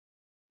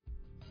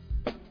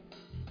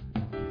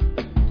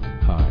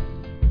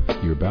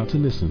about to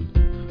listen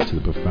to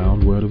the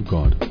profound Word of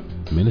God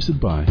ministered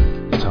by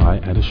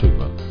Tai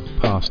Adeshugba,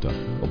 pastor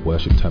of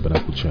Worship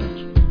Tabernacle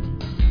Church.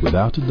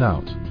 Without a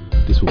doubt,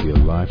 this will be a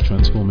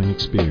life-transforming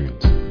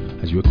experience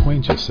as you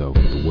acquaint yourself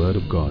with the Word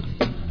of God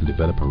and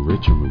develop a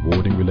rich and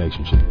rewarding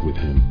relationship with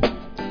Him.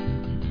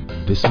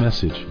 This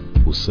message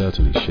will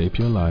certainly shape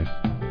your life,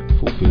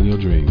 fulfill your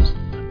dreams,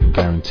 and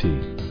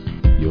guarantee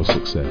your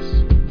success.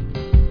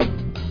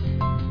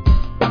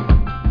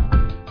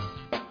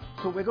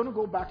 So we're going to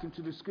go back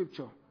into the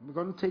scripture. We're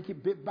going to take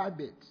it bit by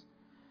bit.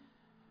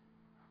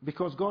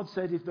 Because God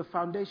said if the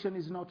foundation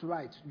is not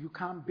right, you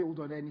can't build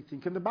on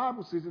anything. And the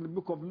Bible says in the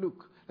book of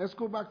Luke, let's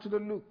go back to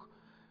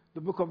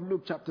the book of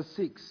Luke chapter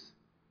 6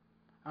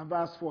 and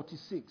verse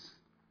 46.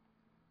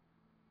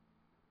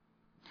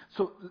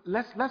 So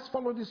let's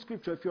follow this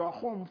scripture. If you're at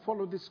home,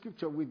 follow this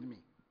scripture with me.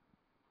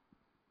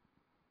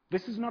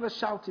 This is not a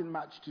shouting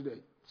match today.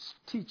 It's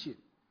teaching.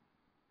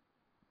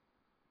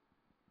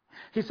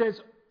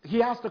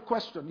 He asked a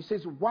question. He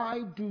says,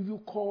 why do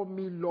you call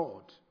me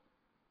Lord?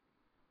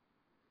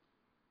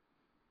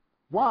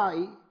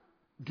 Why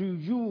do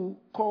you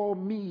call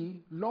me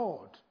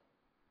Lord?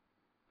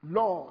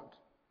 Lord.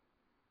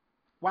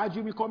 Why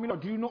do you call me Lord?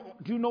 Do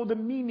you know the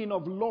meaning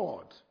of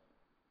Lord?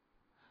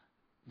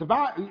 The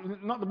Bible,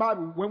 not the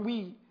Bible. When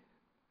we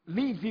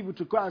lead people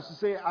to Christ, to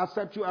say, I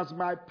accept you as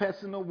my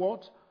personal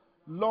what?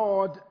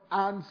 Lord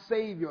and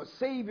Savior.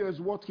 Savior is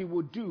what He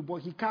would do,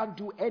 but He can't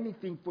do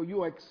anything for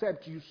you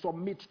except you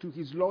submit to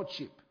His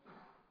Lordship.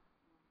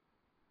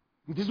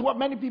 This is what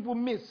many people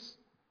miss.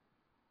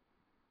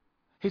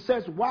 He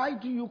says, why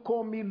do you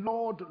call me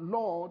Lord,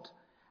 Lord,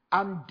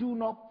 and do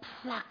not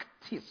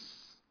practice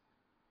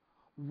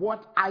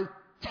what I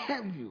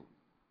tell you?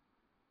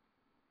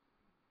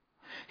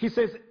 He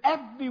says,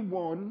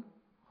 everyone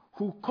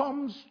who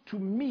comes to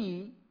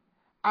me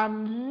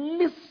and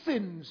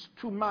listens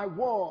to my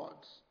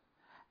words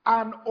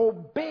and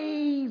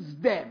obeys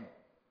them,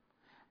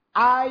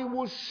 I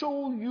will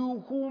show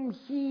you whom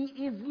he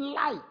is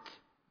like.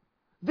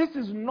 This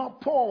is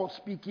not Paul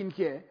speaking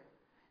here.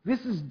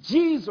 This is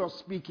Jesus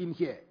speaking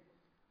here.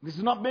 This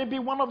is not maybe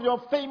one of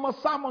your famous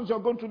sermons you're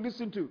going to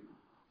listen to,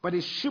 but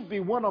it should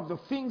be one of the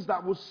things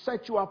that will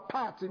set you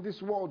apart in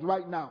this world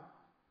right now.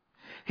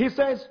 He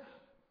says,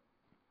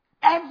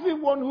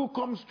 everyone who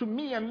comes to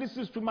me and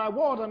listens to my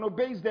word and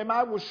obeys them,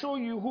 I will show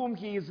you whom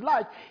he is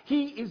like.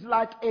 He is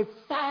like a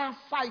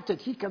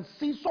far-sighted. He can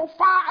see so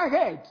far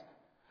ahead.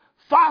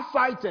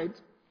 Far-sighted,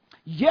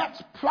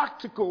 yet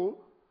practical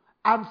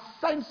and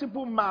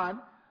sensible man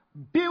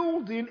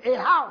building a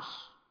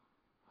house,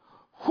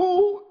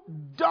 who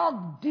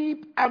dug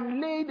deep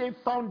and laid a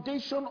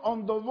foundation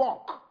on the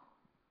rock.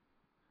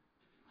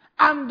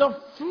 And the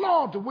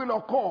flood will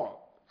occur.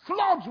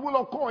 Floods will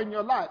occur in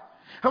your life.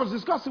 I was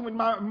discussing with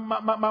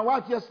my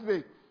wife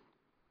yesterday,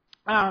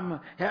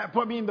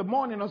 probably in the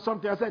morning or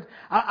something. I said,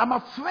 I'm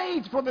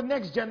afraid for the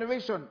next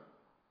generation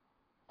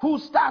who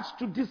starts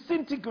to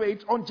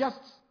disintegrate on just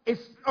a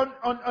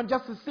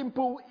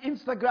simple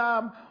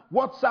Instagram,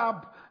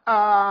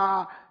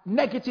 WhatsApp,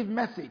 negative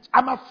message.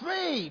 I'm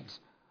afraid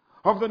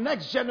of the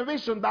next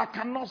generation that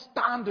cannot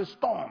stand the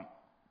storm.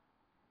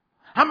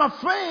 I'm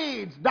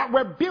afraid that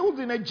we're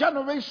building a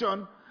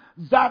generation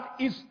that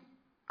is,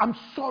 I'm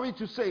sorry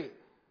to say,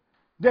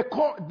 they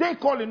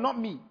call it, not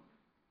me,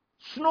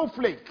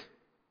 snowflake.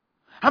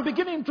 I'm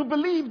beginning to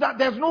believe that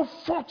there's no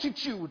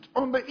fortitude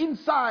on the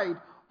inside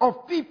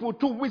of people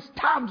to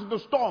withstand the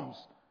storms.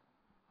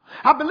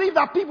 I believe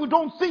that people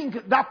don't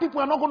think that people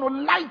are not going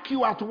to like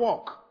you at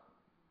work.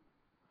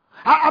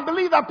 I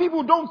believe that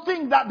people don't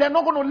think that they're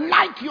not going to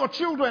like your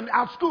children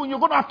at school. You're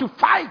going to have to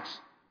fight.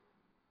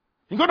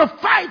 You're going to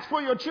fight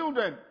for your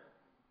children.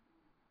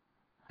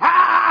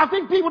 I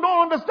think people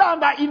don't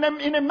understand that in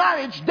a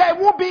marriage there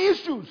will be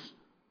issues.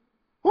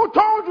 Who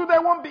told you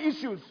there won't be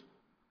issues?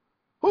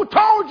 Who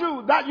told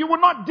you that you will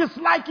not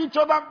dislike each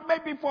other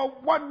maybe for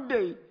one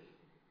day?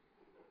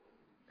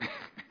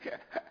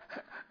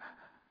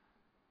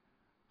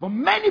 But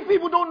many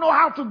people don't know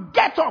how to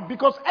get up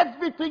because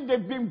everything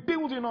they've been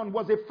building on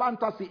was a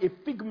fantasy, a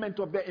figment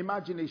of their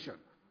imagination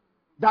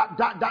that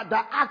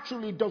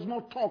actually does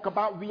not talk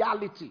about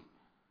reality.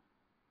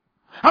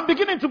 I'm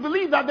beginning to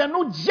believe that there are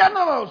no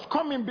generals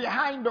coming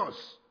behind us.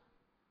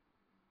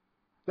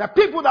 There are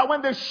people that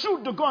when they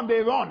shoot the gun,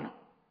 they run.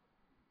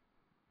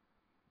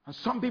 And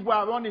some people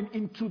are running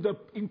into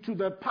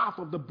the path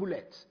of the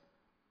bullet.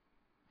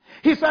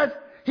 He says,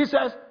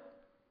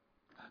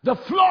 the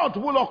flood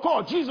will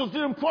occur. Jesus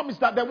didn't promise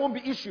that there won't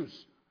be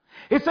issues.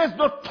 He says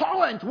the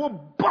torrent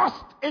will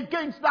burst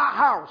against that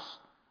house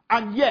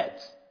and yet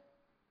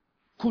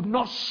could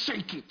not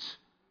shake it.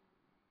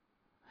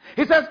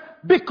 He says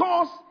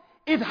because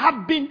it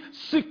had been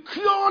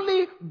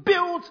securely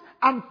built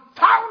and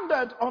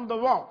founded on the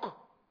rock.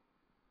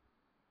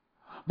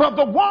 But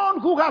the one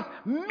who has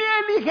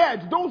merely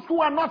heard, those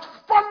who are not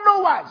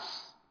followers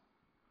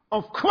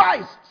of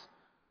Christ,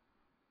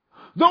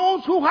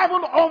 those who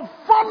haven't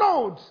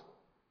unfollowed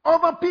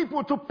other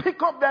people to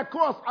pick up their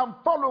cross and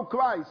follow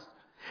Christ,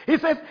 He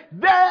says,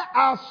 there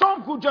are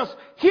some who just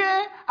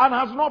hear and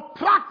has not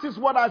practiced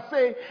what I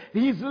say.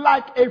 He's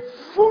like a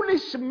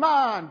foolish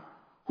man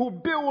who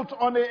built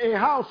on a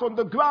house on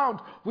the ground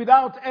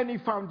without any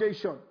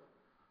foundation.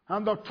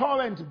 And the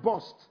torrent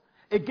burst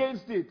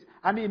against it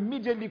and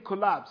immediately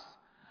collapsed.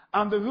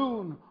 And the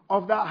ruin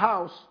of that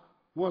house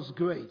was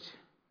great.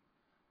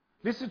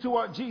 Listen to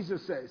what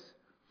Jesus says.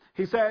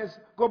 He says,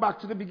 go back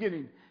to the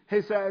beginning.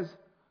 He says,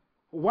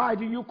 why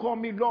do you call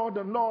me Lord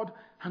and Lord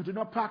and do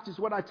not practice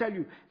what I tell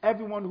you?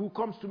 Everyone who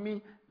comes to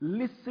me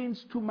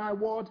listens to my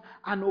word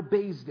and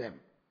obeys them.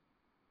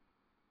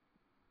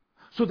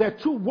 So there are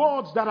two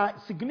words that are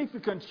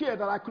significant here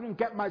that I couldn't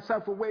get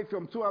myself away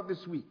from throughout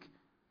this week.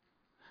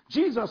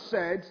 Jesus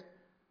said,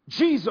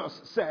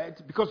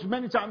 because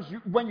many times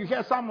when you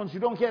hear sermons, you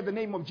don't hear the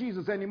name of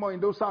Jesus anymore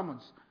in those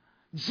sermons.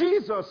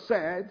 Jesus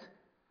said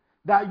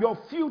that your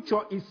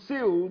future is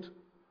sealed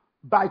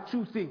by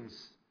two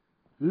things: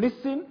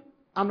 listen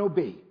and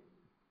obey.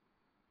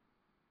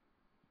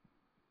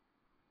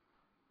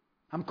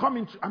 I'm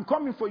coming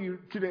for you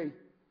today.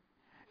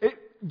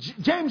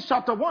 James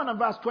chapter 1 and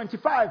verse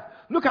 25.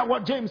 Look at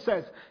what James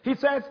says. He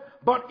says,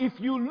 but if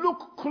you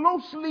look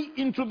closely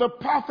into the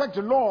perfect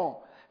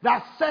law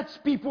that sets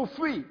people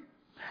free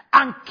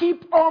and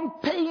keep on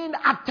paying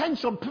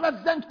attention,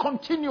 present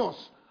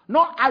continuous.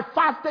 Not I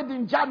fasted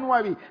in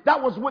January.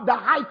 That was with the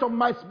height of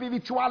my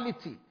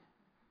spirituality.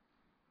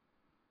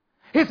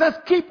 He says,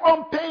 keep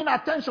on paying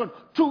attention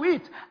to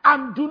it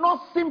and do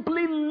not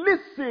simply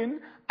listen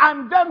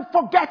and then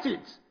forget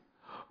it,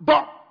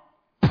 but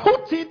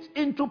put it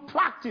into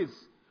practice.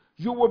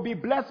 You will be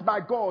blessed by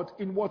God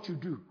in what you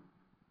do.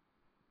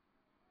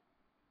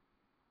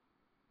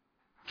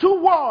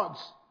 Two words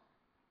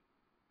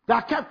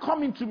that kept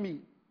coming to me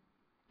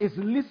is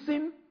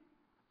listen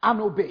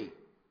and obey.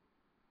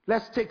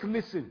 Let's take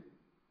listen.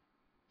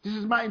 This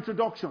is my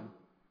introduction.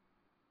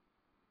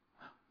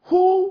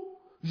 Who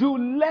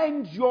you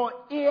lend your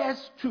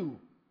ears to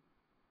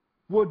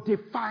will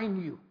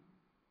define you.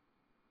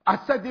 I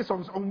said this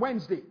on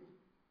Wednesday.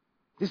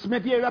 This may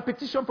be a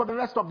repetition for the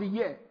rest of the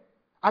year.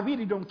 I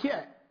really don't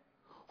care.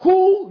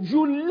 Who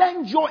you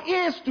lend your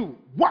ears to.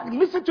 What?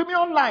 Listen to me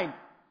online.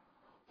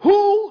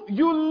 Who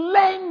you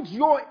lend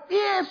your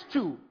ears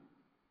to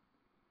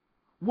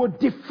will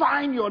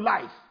define your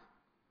life.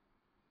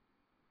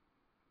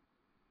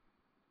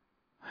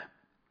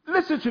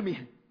 Listen to me.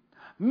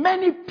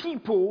 Many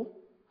people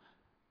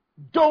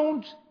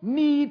don't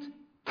need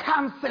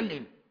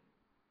counseling.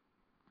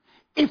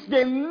 If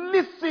they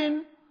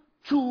listen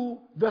to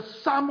the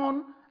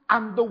sermon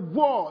and the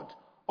word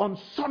on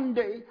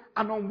Sunday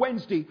and on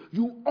Wednesday,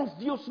 you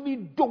obviously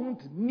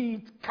don't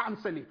need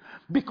counseling.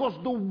 Because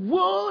the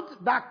word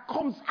that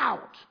comes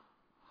out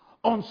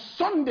on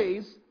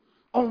Sundays,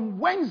 on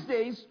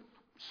Wednesdays,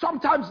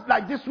 sometimes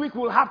like this week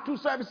we'll have 2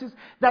 services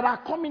that are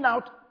coming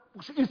out,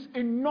 is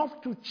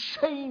enough to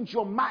change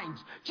your mind.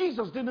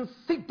 Jesus didn't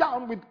sit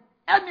down with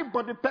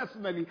anybody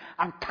personally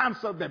and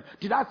counsel them.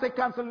 Did I say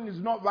counseling is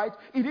not right?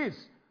 It is.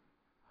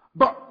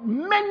 But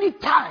many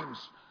times,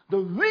 the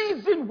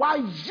reason why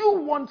you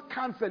want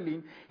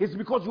counseling is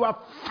because you have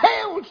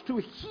failed to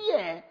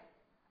hear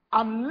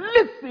and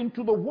listen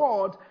to the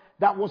word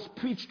that was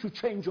preached to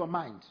change your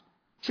mind,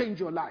 change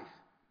your life.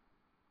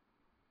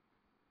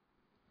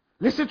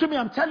 Listen to me,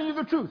 I'm telling you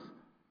the truth.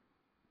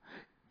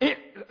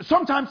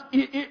 Sometimes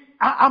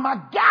I'm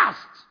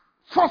aghast,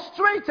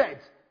 frustrated,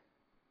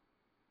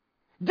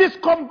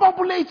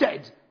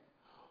 discombobulated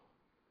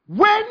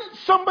when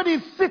somebody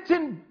is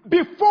sitting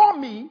before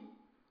me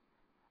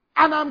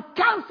and I'm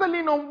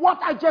counseling on what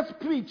I just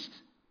preached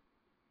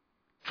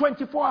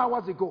 24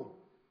 hours ago.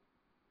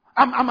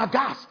 I'm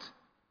aghast.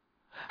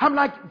 I'm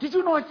like, did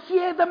you not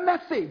hear the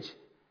message?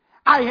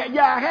 I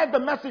heard the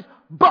message,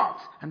 but,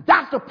 and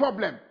that's the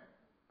problem.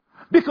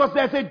 Because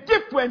there's a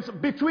difference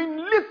between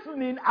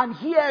listening and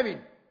hearing.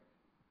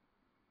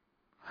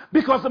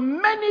 Because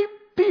many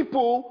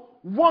people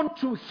want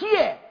to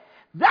hear.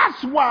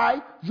 That's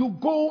why you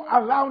go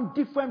around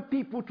different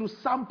people to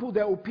sample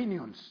their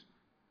opinions.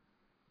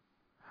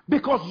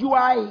 Because you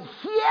are a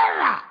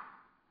hearer,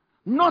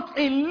 not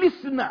a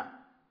listener.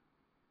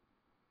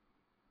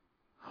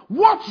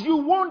 What you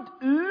won't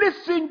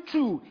listen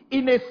to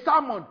in a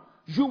sermon,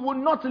 you will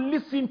not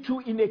listen to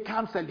in a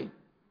counseling.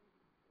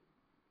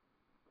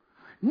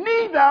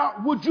 Neither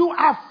would you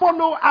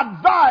follow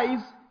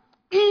advice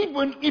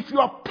even if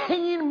you are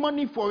paying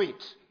money for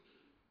it.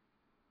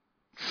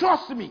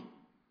 Trust me.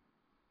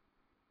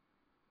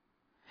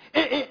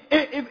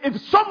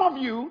 If some of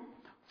you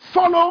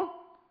follow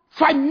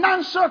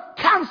financial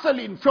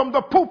counseling from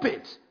the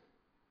pulpit,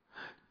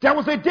 there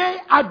was a day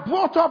I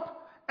brought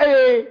up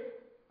a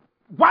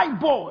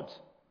whiteboard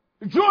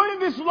during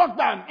this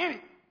lockdown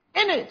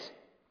in it.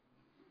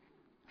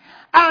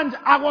 And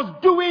I was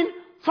doing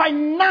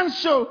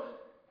financial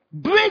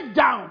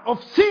breakdown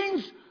of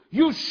things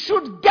you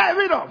should get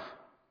rid of.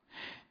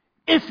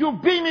 If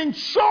you've been in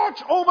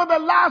church over the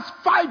last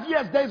 5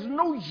 years, there's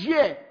no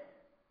year,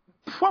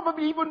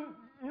 probably even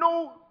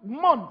no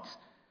month,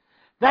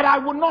 that I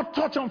will not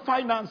touch on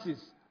finances.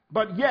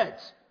 But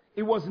yet,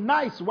 it was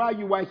nice while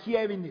you were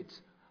hearing it,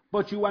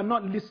 but you were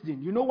not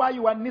listening. You know why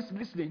you are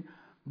listening?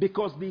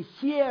 Because the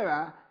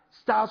hearer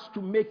starts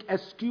to make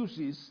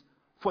excuses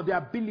for the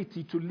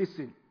ability to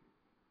listen.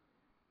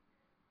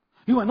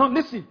 You are not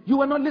listening.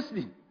 You are not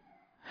listening.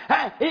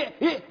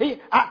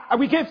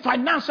 We gave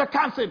financial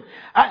counseling.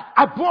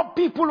 I brought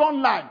people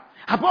online.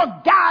 I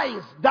brought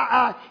guys that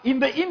are in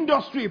the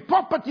industry,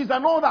 properties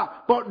and all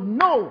that. But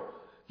no,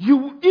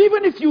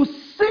 even if you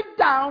sit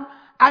down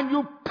and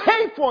you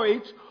pay for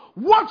it,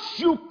 what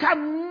you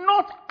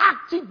cannot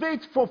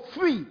activate for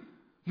free,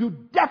 you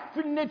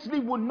definitely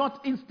will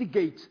not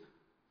instigate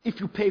if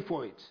you pay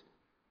for it.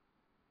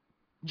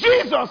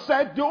 Jesus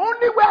said, the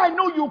only way I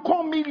know you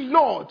call me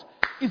Lord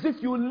is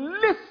if you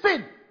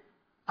listen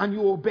and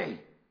you obey.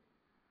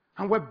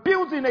 And we're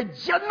building a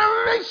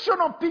generation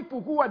of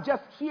people who are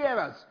just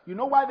hearers. You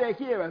know why they're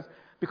hearers?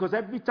 Because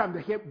every time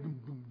they hear boom,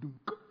 boom, boom,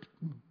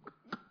 boom,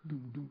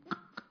 boom, boom,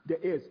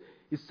 their ears,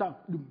 it sounds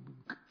boom, boom.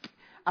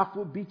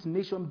 Afro beat,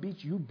 nation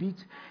beat, you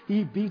beat,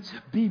 he beat,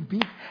 B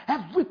beat.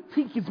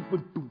 Everything is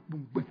boom, boom,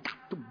 boom, boom,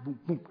 boom,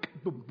 boom, boom,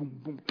 boom,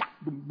 boom,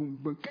 boom,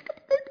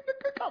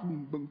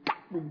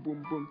 boom,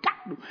 boom,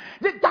 boom.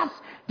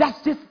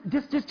 That's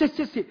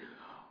just it.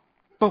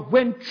 But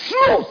when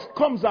truth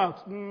comes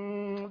out,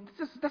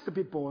 that's a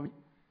bit boring.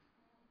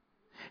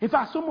 In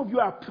fact, some of you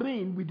are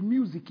praying with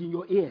music in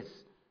your ears.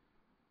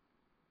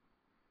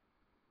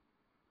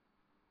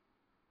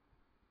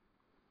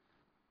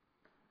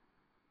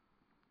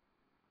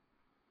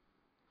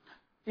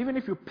 Even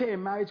if you pay a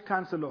marriage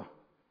counselor,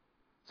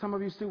 some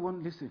of you still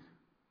won't listen.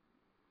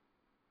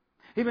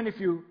 Even if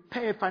you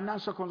pay a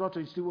financial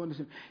consultant, you still won't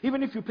listen.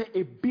 Even if you pay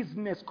a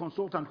business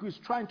consultant who is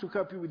trying to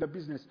help you with the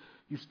business,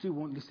 you still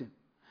won't listen.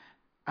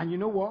 And you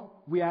know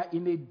what? We are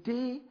in a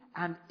day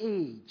and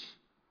age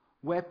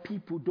where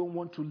people don't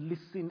want to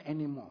listen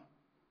anymore.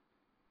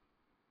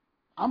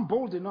 I'm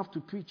bold enough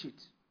to preach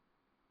it.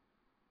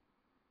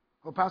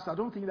 Oh, Pastor, I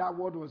don't think that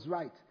word was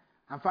right.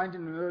 I'm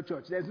finding another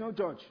church. There's no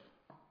church.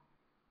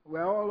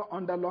 We're all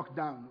under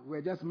lockdown.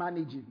 We're just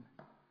managing.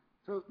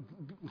 So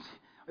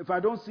if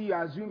I don't see you,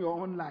 I assume you're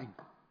online.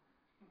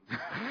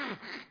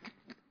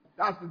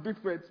 That's the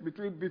difference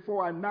between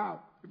before and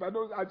now. If I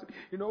don't,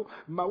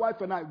 my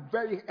wife and I,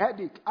 very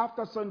headache.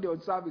 After Sunday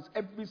on service,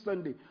 every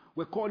Sunday,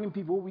 we're calling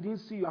people. Oh, we didn't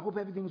see you. I hope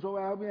everything's all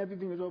right. I hope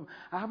everything is all right.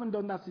 I haven't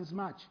done that since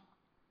March.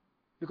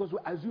 Because we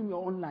assume you're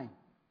online.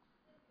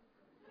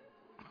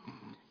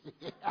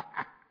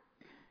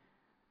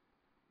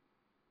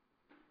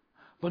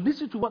 But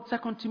listen to what 2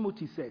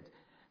 Timothy said.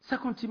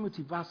 2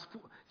 Timothy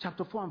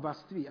chapter 4 and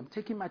verse 3. I'm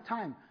taking my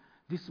time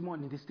this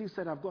morning. They still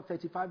said I've got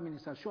 35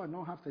 minutes. I'm sure I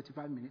don't have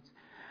 35 minutes.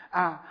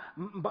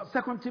 But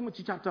 2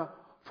 Timothy chapter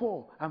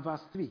 4 and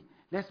verse 3.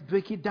 Let's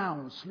break it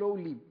down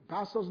slowly.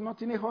 Pastor's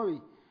not in a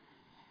hurry.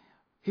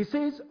 He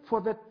says,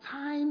 for the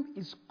time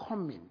is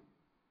coming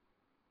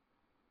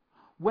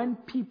when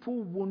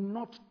people will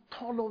not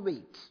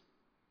tolerate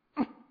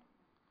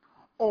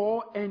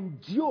or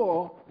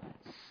endure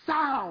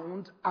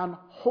sound and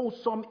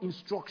wholesome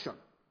instruction.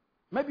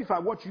 Maybe if I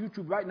watch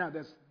YouTube right now,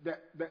 there's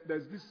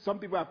this. Some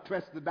people have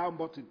pressed the down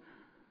button.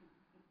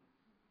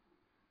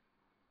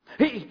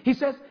 He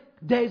says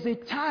there is a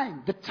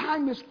time. The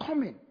time is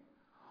coming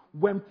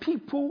when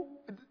people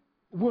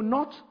will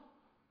not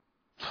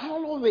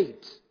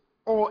tolerate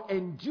or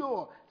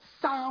endure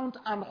sound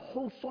and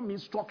wholesome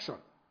instruction,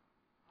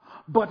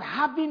 but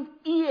having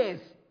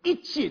ears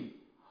itching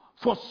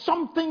for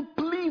something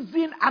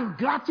pleasing and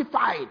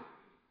gratifying,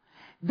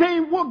 they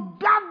will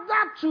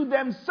gather to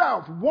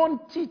themselves one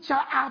teacher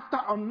after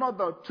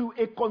another to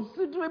a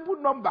considerable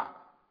number,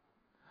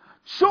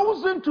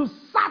 chosen to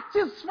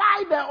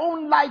satisfy their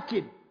own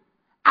liking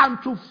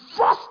and to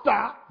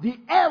foster the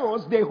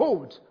errors they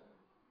hold.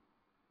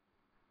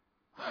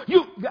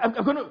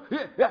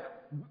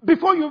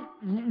 Before you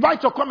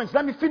write your comments,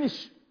 let me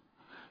finish.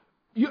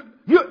 Young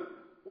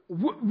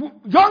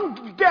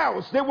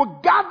girls, they will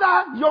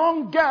gather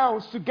young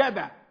girls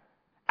together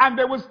and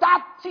they will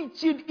start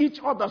teaching each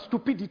other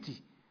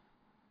stupidity.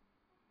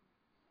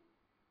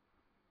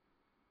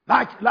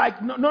 No.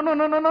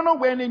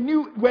 We're in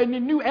a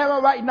new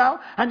era right now,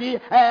 and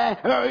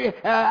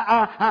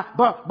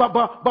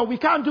but we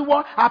can't do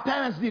what our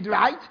parents did,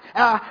 right?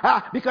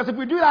 Because if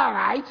we do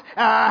that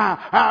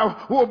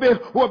right,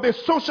 we'll be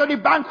socially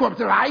bankrupt,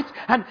 right?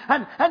 And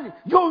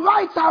your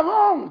rights are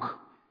wrong.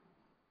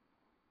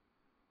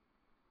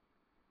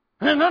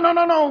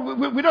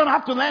 No. We don't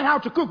have to learn how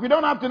to cook. We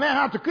don't have to learn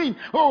how to clean.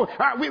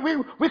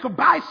 We could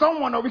buy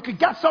someone or we could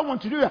get someone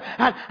to do it.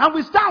 And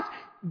we start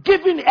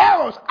giving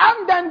errors.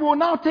 And then we'll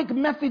now take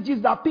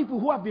messages that people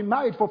who have been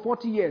married for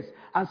 40 years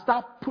and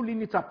start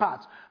pulling it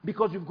apart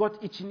because you've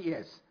got itching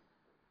ears.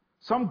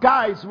 Some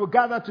guys will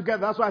gather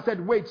together. That's why I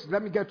said, wait,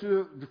 let me get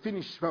to the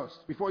finish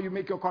first before you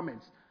make your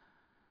comments.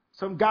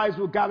 Some guys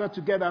will gather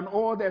together and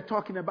all they're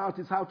talking about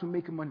is how to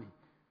make money.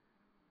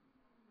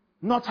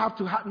 Not how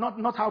to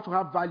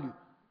have value.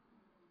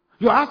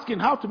 You're asking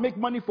how to make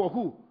money for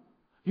who?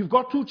 You've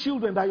got 2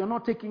 children that you're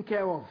not taking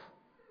care of.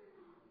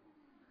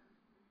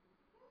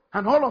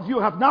 And all of you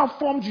have now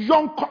formed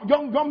young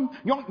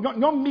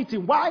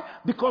meeting. Why?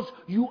 Because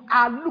you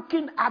are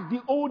looking at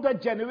the older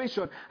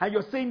generation and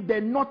you're saying they're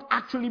not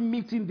actually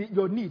meeting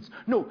your needs.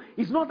 No,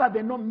 it's not that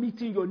they're not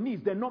meeting your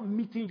needs. They're not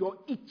meeting your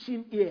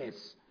itching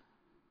ears.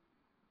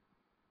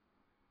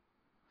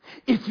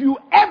 If you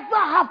ever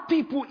have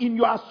people in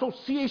your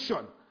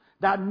association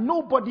that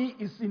nobody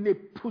is in a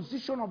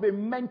position of a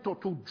mentor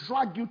to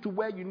drag you to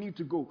where you need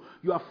to go,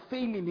 you are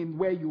failing in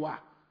where you are.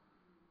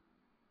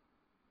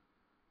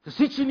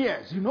 The itching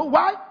ears. You know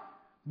why?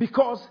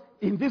 Because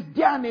in this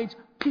day and age,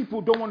 people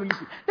don't want to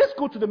listen. Let's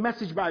go to the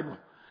Message Bible.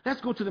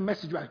 Let's go to the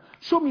Message Bible.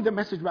 Show me the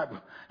Message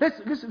Bible.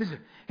 Let's listen.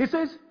 He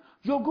says,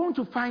 you're going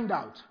to find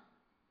out.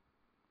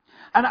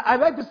 And I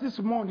read this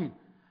morning,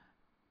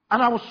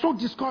 and I was so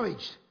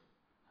discouraged.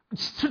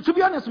 To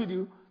be honest with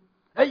you,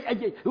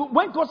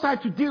 when God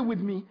started to deal with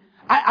me,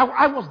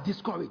 I was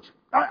discouraged.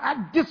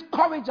 I'm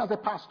discouraged as a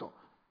pastor.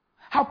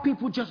 How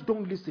people just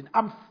don't listen.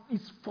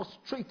 It's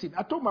frustrating.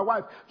 I told my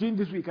wife during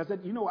this week, I said,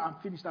 you know what, I'm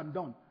finished, I'm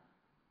done.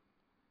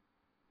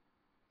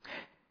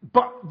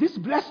 But this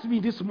blessed me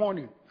this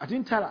morning. I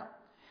didn't tell her.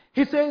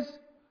 He says,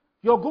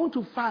 you're going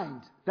to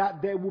find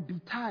that there will be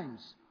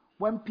times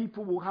when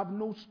people will have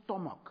no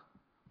stomach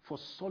for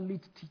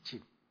solid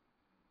teaching,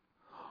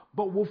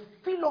 but will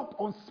fill up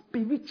on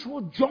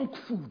spiritual junk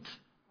food.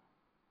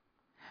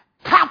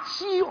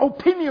 Catchy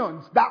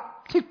opinions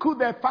that tickle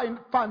their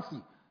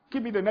fancy.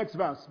 Give me the next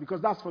verse,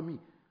 because that's for me.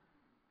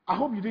 I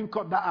hope you didn't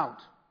cut that out.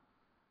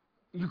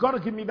 You got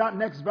to give me that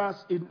next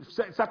verse in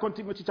 2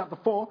 Timothy chapter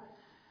 4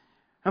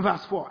 and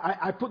verse 4.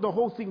 I put the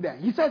whole thing there.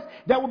 He says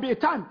there will be a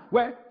time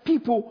where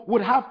people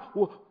would have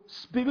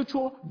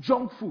spiritual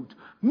junk food.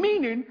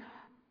 Meaning,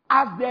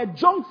 as their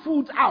junk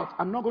food's out,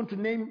 I'm not going to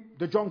name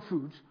the junk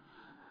foods,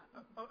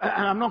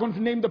 and I'm not going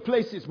to name the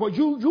places, but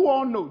you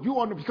all know,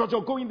 because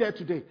you're going there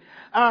today.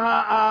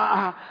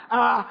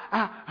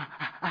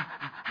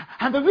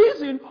 And the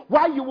reason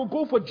why you will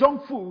go for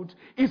junk food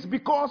is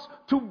because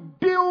to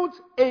build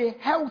a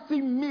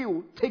healthy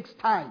meal takes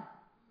time.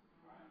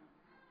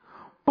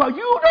 But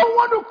you don't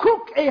want to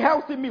cook a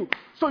healthy meal,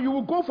 so you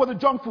will go for the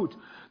junk food.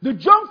 The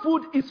junk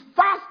food is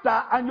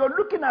faster, and you're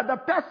looking at the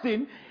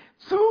person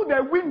through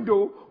the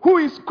window who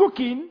is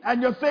cooking,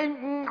 and you're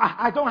saying,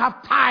 I don't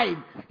have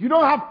time. You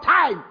don't have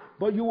time,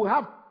 but you will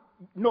have,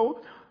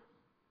 no.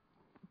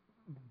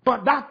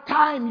 But that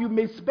time you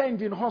may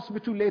spend in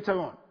hospital later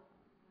on.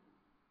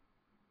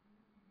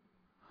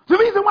 The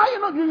reason why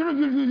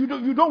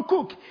you don't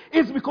cook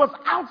is because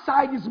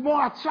outside is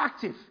more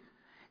attractive.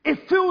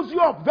 It fills you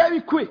up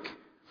very quick.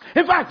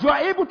 In fact, you are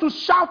able to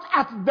shout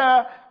at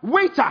the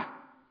waiter,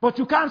 but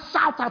you can't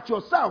shout at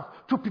yourself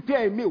to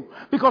prepare a meal.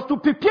 Because to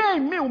prepare a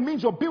meal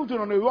means you're building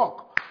on a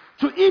rock.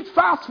 To eat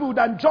fast food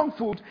and junk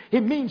food,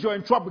 it means you're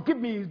in trouble. Give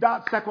me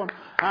that second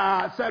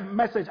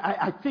message.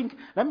 I think,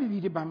 let me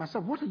read it by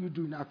myself. What are you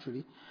doing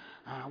actually?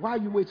 Why are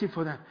you waiting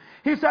for that?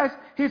 He says,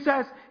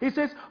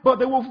 but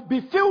they will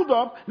be filled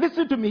up,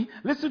 listen to me,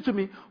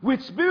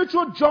 with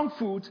spiritual junk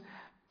food,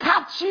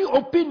 catchy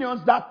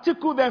opinions that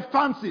tickle their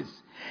fancies.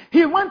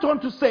 He went on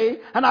to say,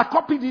 and I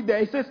copied it there,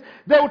 he says,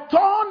 they'll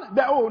turn,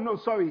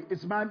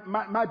 it's my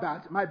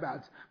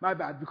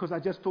bad, because I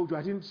just told you,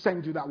 I didn't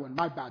send you that one,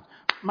 my bad.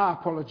 My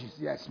apologies,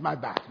 yes, my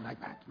bad,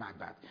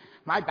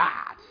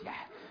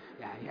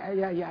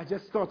 yeah, I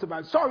just thought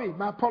about it. Sorry,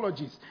 my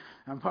apologies.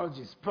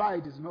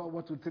 Pride is not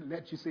what to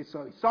let you say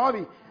sorry.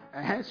 Sorry.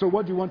 So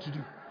what do you want to do?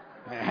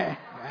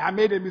 I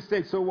made a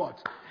mistake, so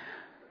what?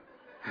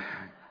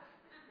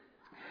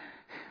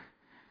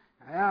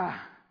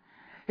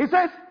 He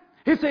says,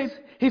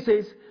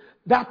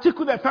 that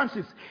tickle their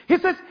fancies. He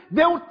says,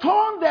 they will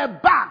turn their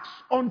backs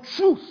on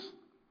truth.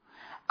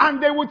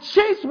 And they will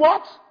chase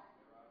what?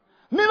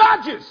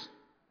 Mirages.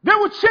 They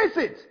will chase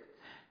it.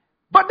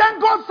 But then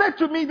God said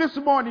to me this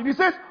morning, he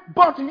says,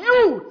 but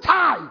you,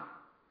 Ty,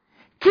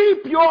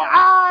 keep your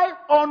eye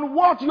on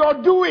what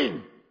you're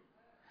doing.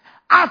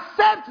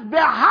 Accept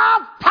the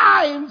hard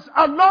times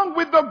along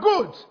with the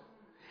good.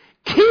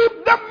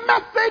 Keep the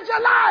message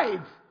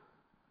alive.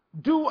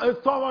 Do a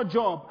thorough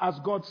job as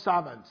God's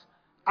servant.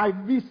 I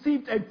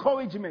received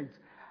encouragement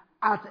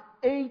at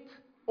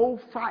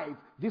 8:05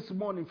 this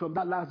morning from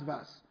that last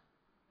verse.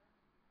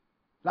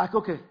 Like,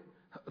 okay,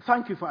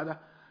 thank you, Father.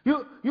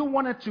 You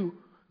wanted to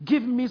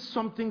give me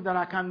something that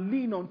I can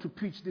lean on to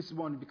preach this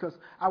morning because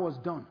I was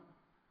done.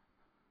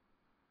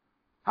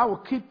 I will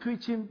keep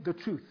preaching the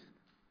truth.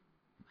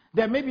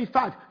 There may be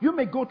 5. You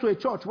may go to a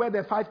church where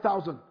there are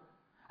 5,000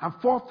 and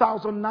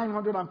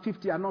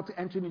 4,950 are not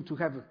entering into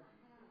heaven.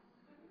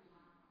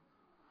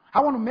 I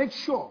want to make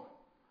sure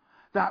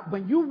that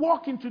when you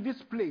walk into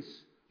this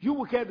place, you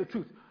will hear the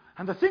truth.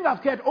 And the thing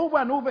I've heard over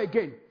and over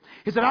again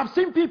is that I've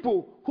seen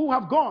people who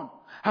have gone.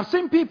 I've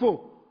seen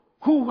people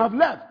who have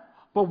left.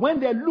 But when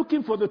they're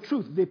looking for the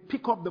truth, they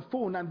pick up the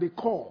phone and they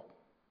call.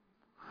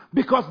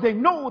 Because they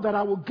know that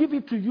I will give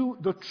it to you,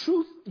 the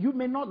truth. You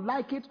may not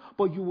like it,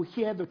 but you will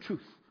hear the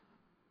truth.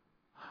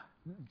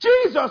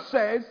 Jesus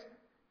says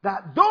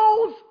that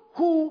those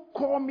who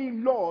call me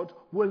Lord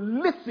will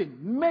listen.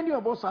 Many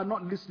of us are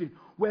not listening.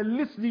 we're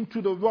listening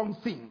to the wrong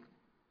thing.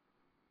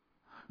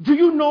 Do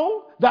you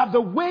know that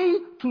the way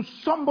to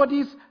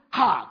somebody's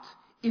heart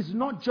is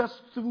not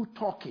just through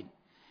talking,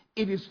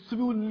 it is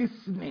through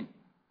listening?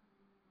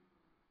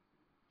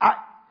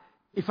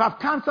 If I've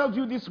cancelled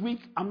you this week,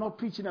 I'm not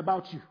preaching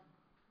about you.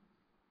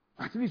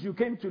 At least you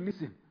came to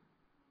listen.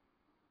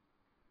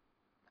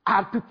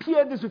 I've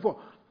prepared this before.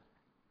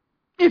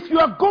 If you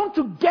are going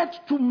to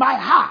get to my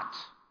heart,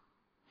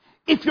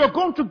 if you're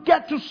going to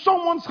get to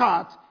someone's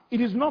heart, it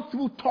is not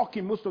through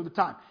talking most of the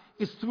time.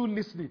 It's through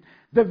listening.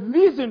 The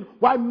reason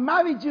why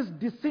marriages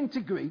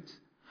disintegrate,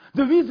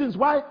 the reasons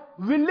why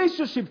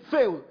relationships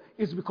fail,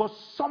 is because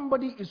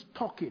somebody is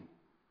talking,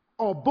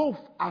 or both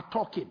are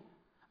talking,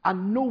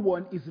 and no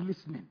one is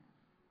listening.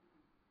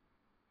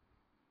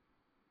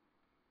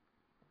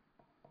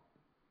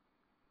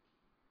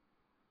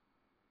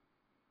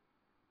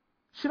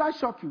 Should I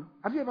shock you?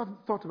 Have you ever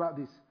thought about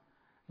this?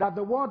 That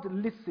the word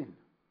listen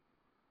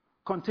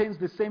contains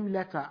the same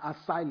letter as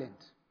silent.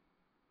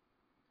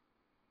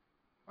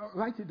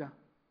 Write it down.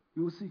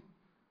 You will see.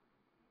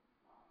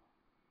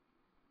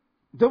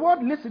 The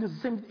word listen is the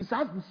same. It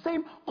has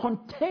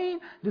contain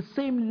the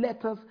same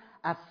letters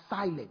as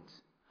silent.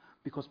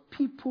 Because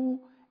people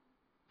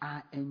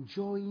are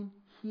enjoying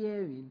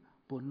hearing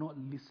but not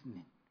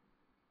listening.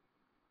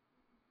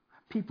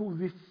 People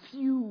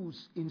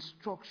refuse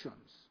instructions.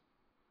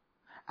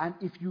 And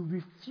if you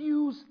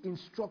refuse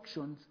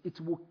instructions, it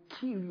will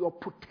kill your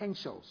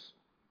potentials.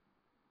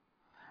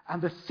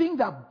 And the thing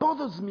that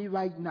bothers me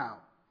right now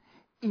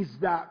is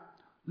that,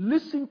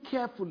 listen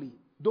carefully,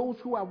 those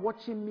who are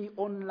watching me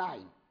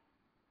online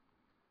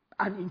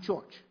and in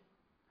church.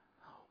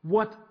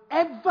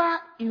 Whatever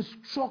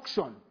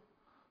instruction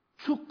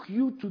took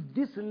you to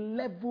this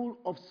level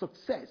of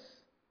success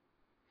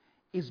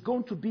is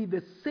going to be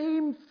the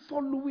same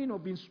following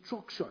of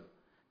instruction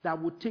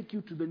that will take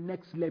you to the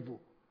next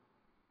level.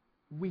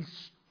 We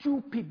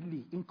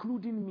stupidly,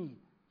 including me,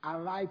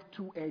 arrived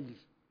too early.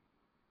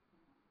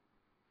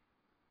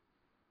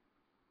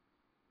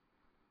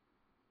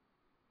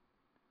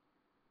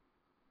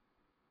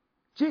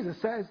 Jesus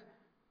says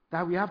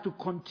that we have to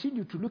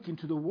continue to look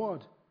into the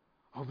word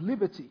of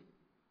liberty.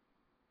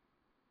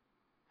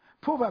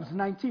 Proverbs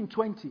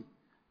 19:20.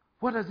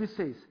 What does it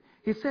say?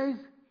 He says,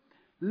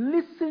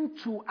 listen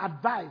to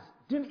advice.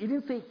 He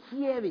didn't say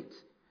hear it.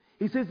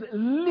 He says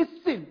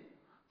listen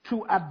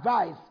to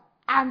advice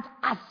and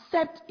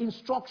accept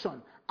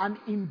instruction, and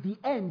in the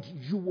end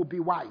you will be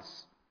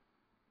wise.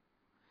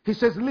 He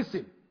says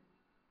listen.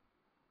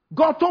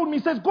 God told me,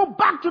 he says, go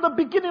back to the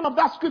beginning of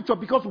that scripture,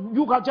 because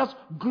you have just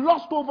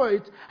glossed over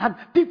it and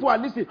people are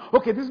listening.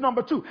 Okay, this is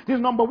number 2. This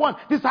is number 1.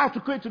 This is how to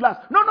create to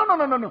last. No.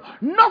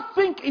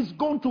 Nothing is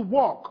going to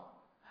work,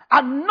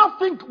 and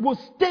nothing will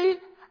stay,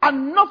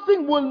 and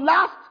nothing will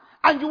last,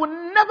 and you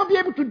will never be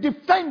able to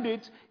defend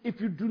it if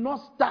you do not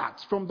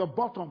start from the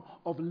bottom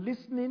of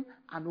listening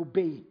and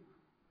obeying.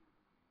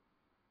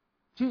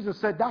 Jesus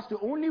said, that's the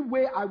only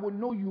way I will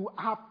know you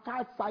have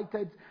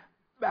far-sighted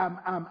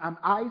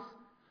eyes.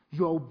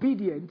 You're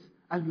obedient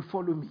and you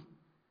follow me.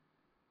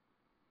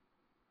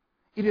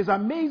 It is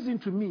amazing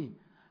to me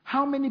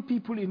how many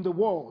people in the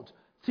world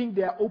think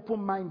they are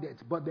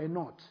open-minded, but they're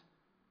not.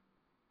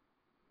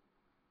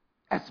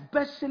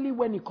 Especially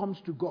when it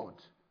comes to God.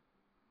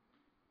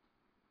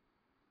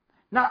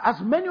 Now,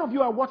 as many of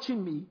you are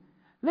watching me,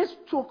 let's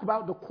talk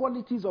about the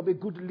qualities of a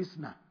good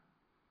listener.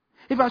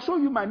 If I show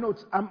you my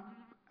notes,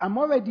 I'm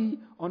already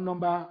on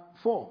number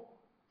 4,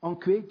 on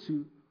create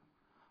to,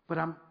 but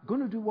I'm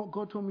going to do what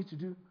God told me to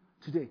do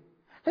today.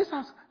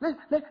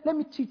 Let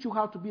me teach you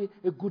how to be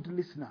a good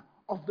listener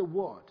of the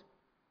word.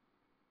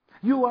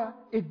 You are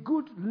a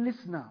good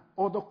listener,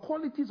 or the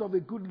qualities of a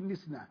good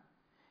listener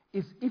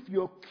is if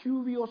you're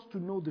curious to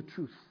know the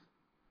truth.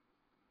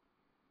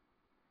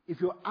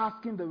 If you're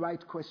asking the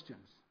right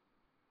questions.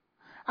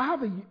 I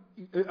have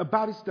a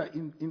barrister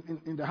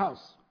in the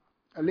house,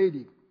 a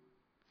lady.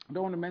 I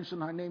don't want to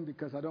mention her name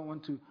because I don't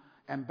want to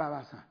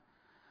embarrass her.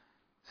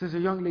 She's a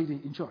young lady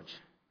in church.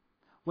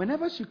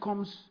 Whenever she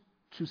comes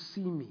to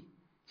see me,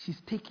 she's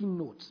taking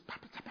notes.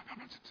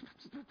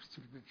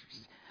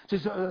 She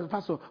says,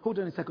 Pastor, hold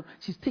on a second.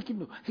 She's taking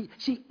notes.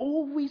 She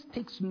always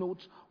takes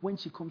notes when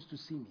she comes to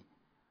see me.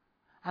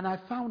 And I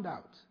found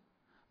out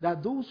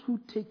that those who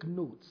take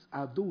notes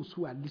are those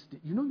who are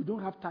listening. You know, you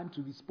don't have time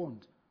to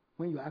respond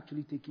when you're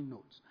actually taking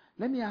notes.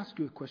 Let me ask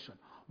you a question.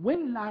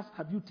 When last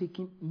have you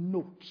taken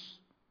notes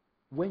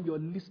when you're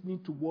listening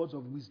to words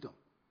of wisdom?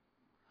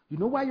 You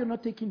know why you're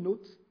not taking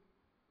notes?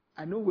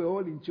 I know we're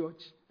all in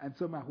church and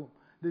some are home.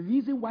 The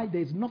reason why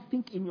there's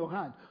nothing in your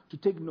hand to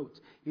take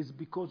notes is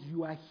because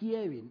you are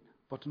hearing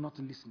but not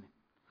listening.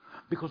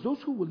 Because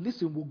those who will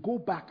listen will go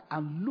back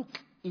and look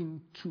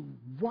into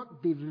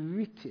what they've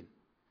written,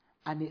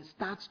 and it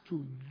starts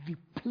to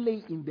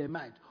replay in their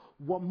mind.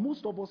 What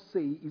most of us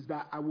say is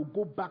that I will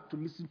go back to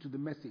listen to the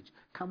message.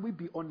 Can we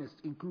be honest,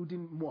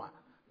 including moi?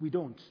 We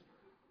don't.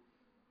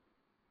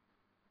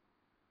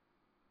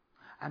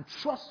 And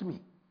trust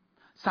me,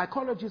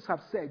 psychologists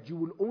have said you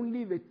will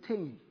only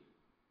retain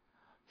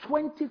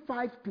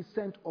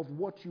 25% of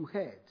what you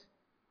heard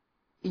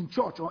in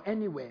church or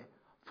anywhere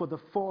for the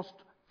first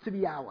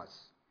 3 hours.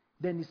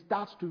 Then it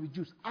starts to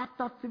reduce.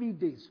 After 3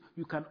 days,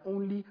 you can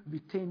only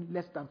retain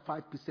less than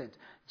 5%.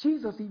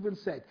 Jesus even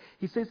said,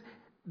 he says,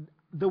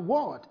 the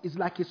word is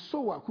like a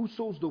sower who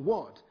sows the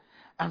word.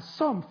 And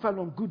some fell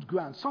on good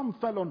ground, some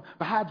fell on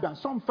hard ground,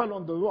 some fell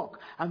on the rock.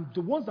 And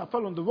the ones that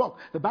fell on the rock,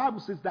 the Bible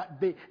says that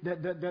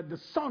the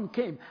sun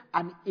came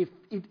and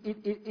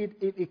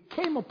it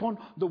came upon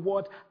the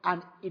word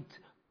and it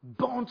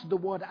burnt the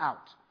word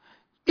out.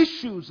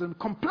 Issues and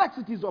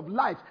complexities of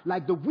life,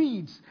 like the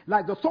weeds,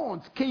 like the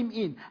thorns, came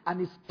in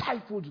and it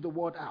stifled the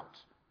word out.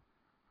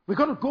 We're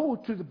going to go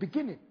to the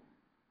beginning.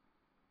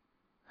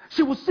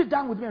 She will sit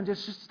down with me and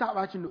just start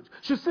writing notes.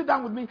 She'll sit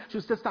down with me,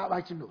 she'll start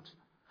writing notes.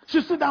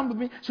 She'll sit down with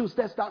me, she'll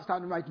start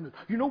writing notes.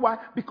 You know why?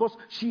 Because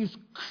she's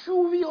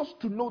curious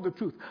to know the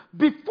truth.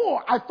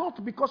 Before, I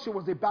thought because she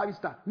was a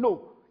barrister.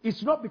 No,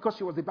 it's not because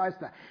she was a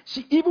barrister.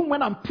 Even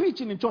when I'm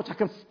preaching in church, I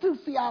can still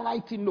see her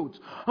writing notes.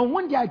 And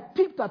one day I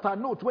peeped at her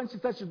note when she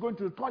said she's going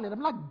to the toilet. I'm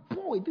like,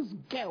 boy, this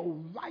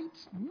girl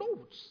writes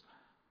notes.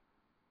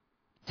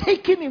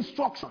 Taking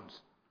instructions.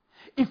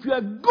 If you're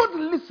a good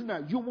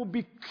listener, you will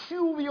be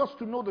curious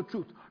to know the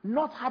truth,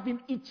 not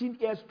having itching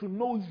ears to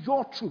know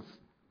your truth.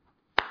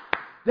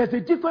 There's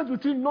a difference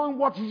between knowing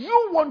what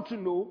you want to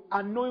know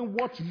and knowing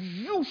what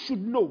you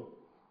should know.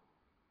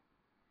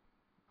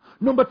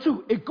 Number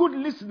 2, a good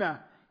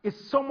listener is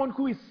someone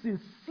who is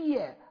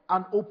sincere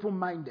and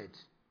open-minded.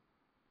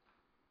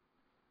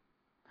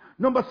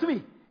 Number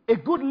 3, a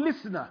good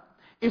listener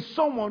is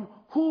someone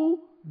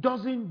who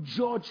doesn't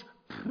judge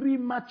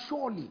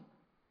prematurely.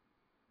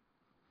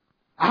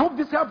 I hope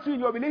this helps you in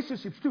your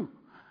relationships too.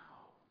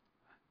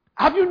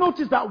 Have you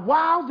noticed that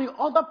while the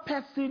other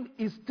person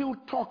is still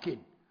talking,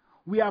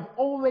 we have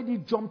already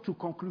jumped to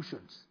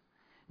conclusions?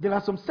 There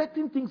are some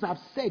certain things I've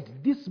said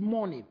this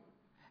morning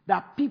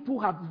that people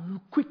have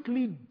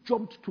quickly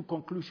jumped to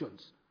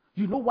conclusions.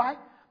 You know why?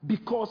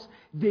 Because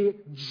they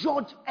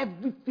judge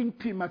everything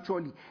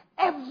prematurely.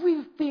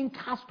 Everything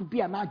has to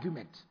be an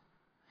argument.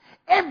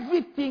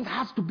 Everything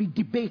has to be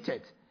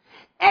debated.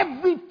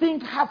 Everything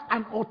has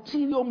an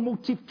ulterior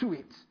motive to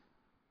it.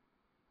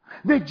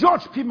 They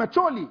judge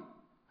prematurely.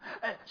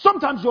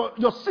 Sometimes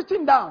you're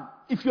sitting down.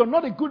 If you're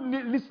not a good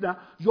listener,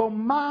 you're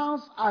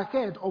miles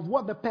ahead of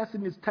what the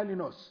person is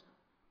telling us.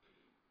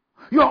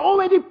 You're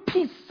already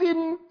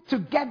piecing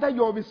together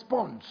your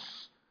response.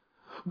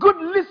 Good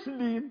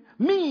listening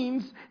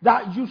means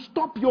that you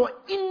stop your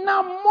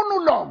inner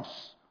monologues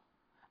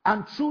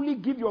and truly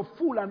give your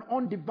full and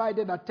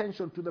undivided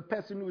attention to the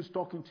person who is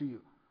talking to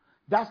you.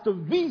 That's the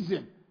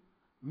reason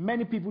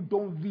many people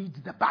don't read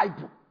the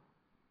Bible.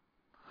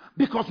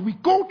 Because we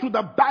go to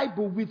the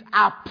Bible with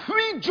our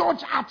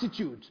prejudged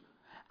attitude.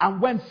 And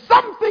when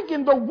something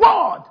in the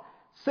Word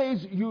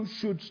says you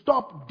should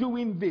stop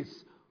doing this,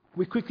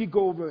 we quickly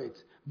go over it.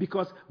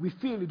 Because we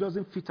feel it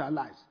doesn't fit our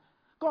lives.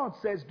 God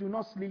says, do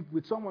not sleep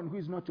with someone who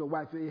is not your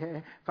wife.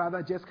 Hey,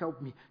 Father, just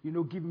help me.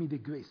 Give me the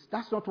grace.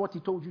 That's not what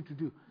he told you to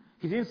do.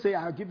 He didn't say,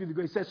 I'll give you the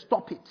grace. He said,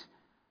 stop it.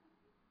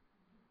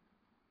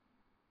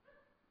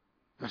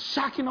 You're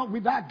shacking up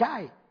with that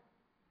guy.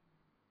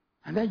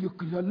 And then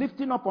you're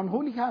lifting up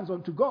unholy hands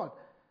unto God.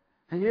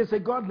 And you say,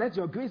 God, let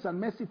your grace and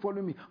mercy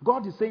follow me.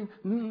 God is saying,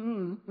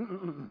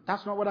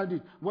 that's not what I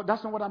did.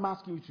 That's not what I'm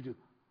asking you to do.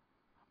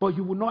 But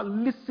you will not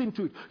listen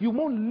to it. You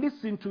won't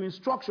listen to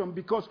instruction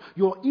because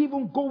you're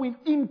even going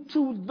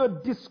into the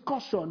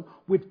discussion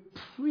with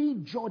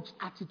prejudged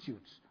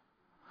attitudes.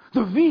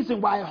 The reason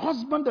why a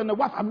husband and a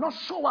wife, I'm not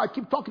sure why I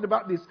keep talking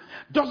about this,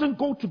 doesn't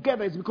go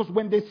together is because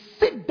when they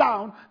sit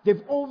down,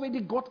 they've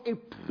already got a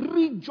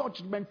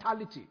prejudged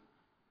mentality.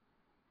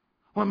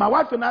 When my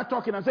wife and I are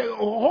talking, I say,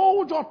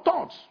 hold your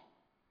thoughts.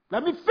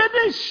 Let me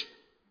finish.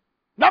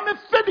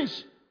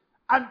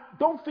 And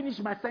don't finish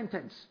my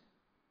sentence.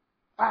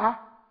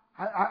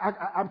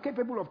 I'm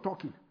capable of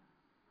talking.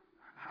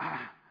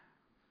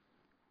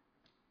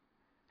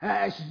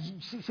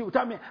 She will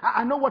tell me,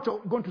 I know what you're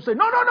going to say.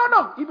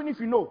 No. Even if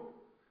you know.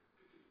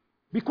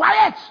 Be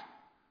quiet.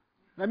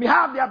 Let me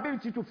have the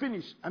ability to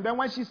finish. And then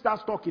when she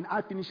starts talking,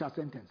 I finish her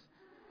sentence.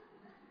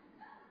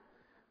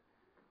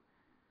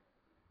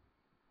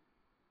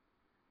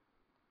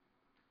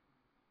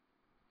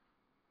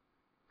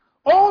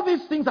 All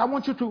these things, I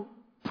want you to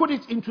put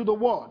it into the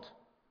Word.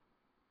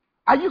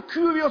 Are you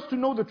curious to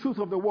know the truth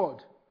of the Word?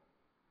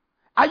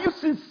 Are you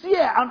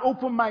sincere and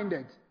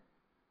open-minded?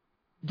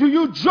 Do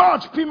you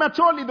judge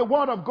prematurely the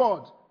Word of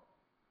God?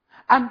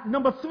 And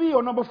number 3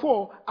 or number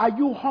 4, are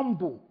you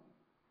humble?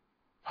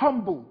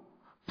 Humble.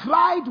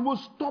 Pride will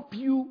stop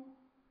you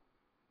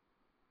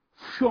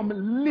from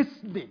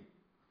listening.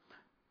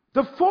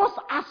 The fourth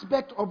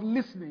aspect of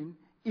listening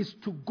is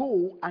to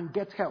go and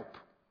get help.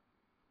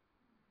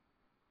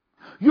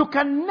 You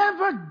can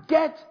never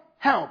get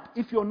help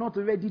if you're not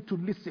ready to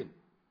listen.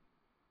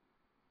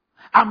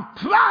 And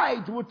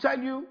pride will tell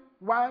you,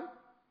 why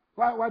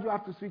do you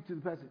have to speak to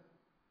the person?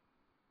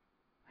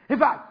 In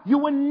fact, you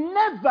will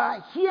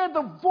never hear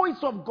the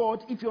voice of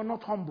God if you're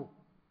not humble.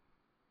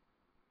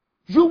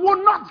 You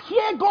will not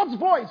hear God's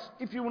voice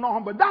if you will not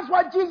humble. That's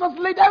why Jesus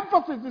laid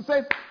emphasis. He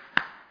says,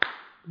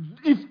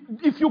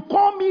 if you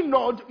call me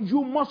Lord,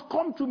 you must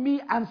come to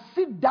me and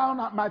sit down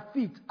at my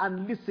feet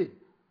and listen.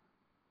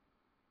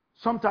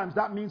 Sometimes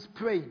that means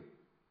praying.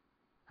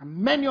 And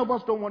many of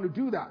us don't want to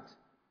do that.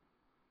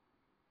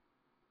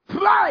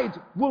 Pride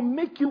will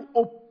make you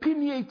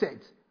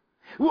opinionated.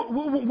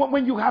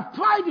 When you have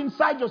pride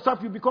inside yourself,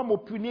 you become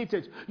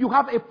opinionated. You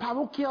have a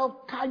parochial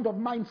kind of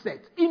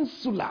mindset,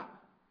 insular.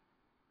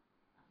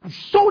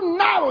 So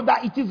narrow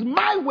that it is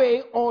my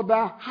way or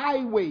the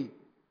highway.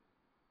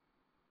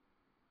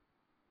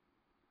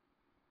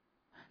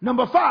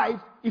 Number 5,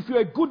 if you're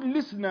a good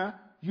listener,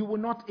 you will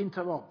not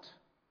interrupt.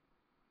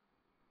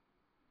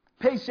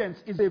 Patience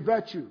is a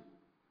virtue.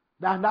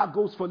 That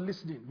goes for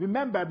listening.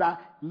 Remember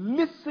that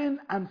listen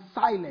and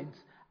silence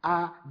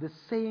are the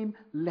same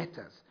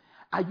letters.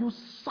 Are you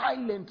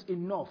silent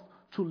enough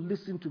to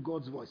listen to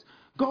God's voice?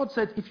 God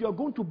said, if you're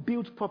going to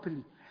build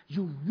properly,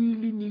 you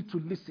really need to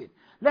listen.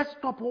 Let's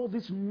stop all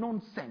this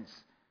nonsense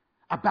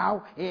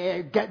about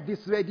get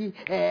this ready,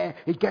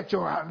 get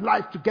your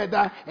life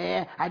together,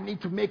 I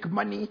need to make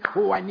money,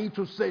 I need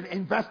to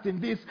invest in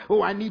this,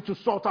 I need to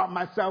sort out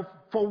myself.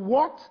 For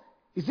what?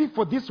 Is it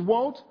for this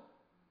world?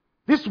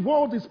 This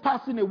world is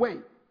passing away.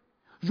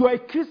 You're a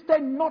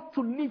Christian not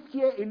to live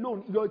here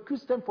alone. You're a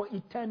Christian for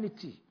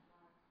eternity.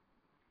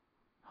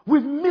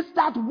 We've missed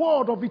that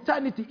word of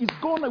eternity. It's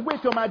gone away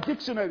from our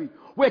dictionary.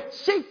 We're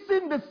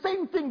chasing the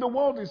same thing the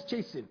world is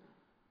chasing.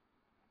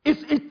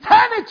 It's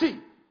eternity.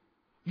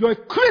 You're a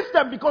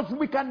Christian because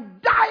we can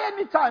die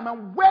anytime.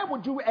 And where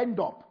would you end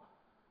up?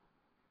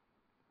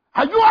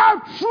 Are you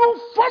a true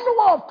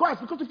follower of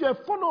Christ? Because if you're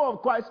a follower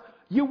of Christ,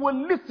 you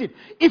will listen.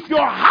 If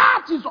your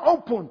heart is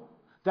open,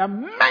 there are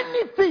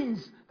many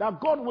things that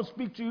God will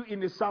speak to you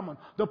in a sermon.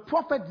 The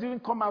prophet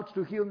didn't come out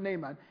to heal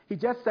Naaman. He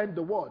just sent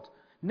the word.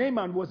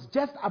 Naaman was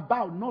just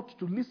about not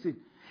to listen.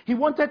 He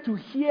wanted to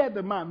hear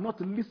the man, not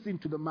to listen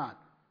to the man.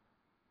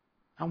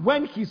 And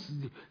when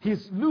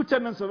his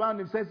lieutenants around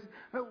him says,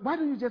 why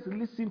don't you just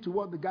listen to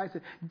what the guy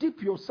said?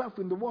 Dip yourself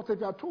in the water.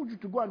 If I told you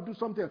to go and do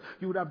something else,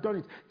 you would have done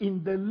it.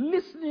 In the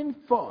listening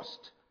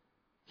first,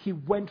 he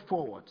went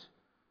forward.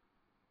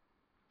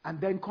 And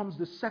then comes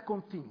the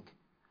second thing,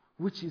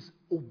 which is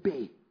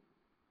obey.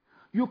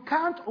 You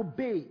can't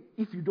obey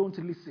if you don't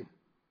listen.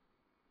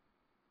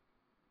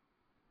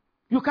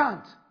 You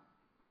can't.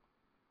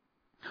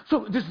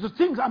 So this is the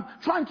things I'm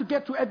trying to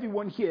get to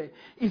everyone here,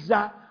 is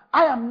that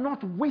I am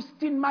not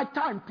wasting my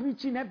time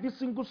preaching every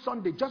single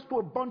Sunday just to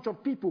a bunch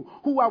of people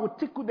who I would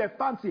tickle their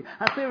fancy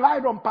and say,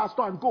 right on,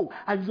 pastor, and go.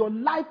 And your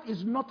life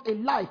is not a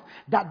life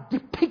that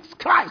depicts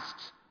Christ.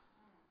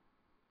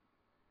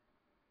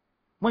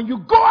 When you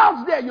go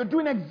out there, you're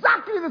doing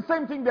exactly the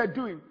same thing they're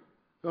doing.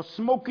 You're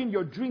smoking,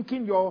 you're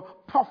drinking, you're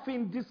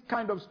puffing, this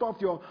kind of stuff.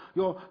 You're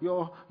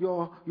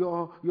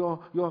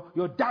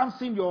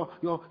dancing,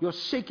 you're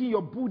shaking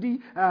your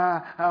booty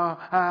all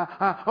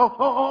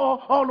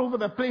over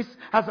the place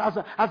as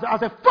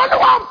a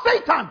follower of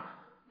Satan.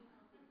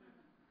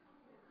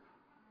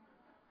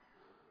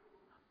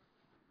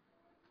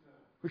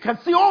 We can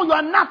see all your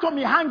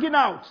anatomy hanging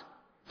out.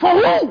 For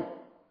who?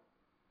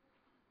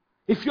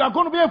 If you are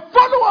going to be a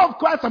follower of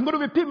Christ, I'm going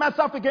to repeat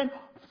myself again.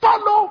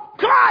 Follow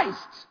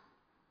Christ.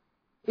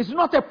 It's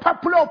not a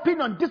popular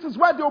opinion. This is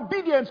where the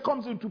obedience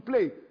comes into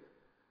play.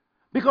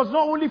 Because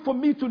not only for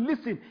me to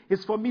listen,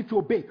 it's for me to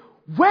obey.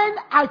 When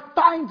I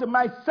find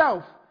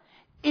myself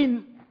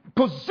in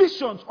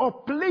positions or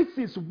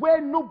places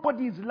where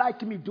nobody is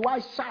like me, do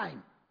I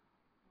shine?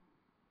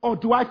 Or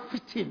do I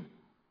fit in?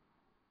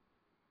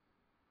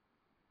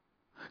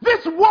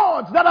 This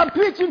word that I'm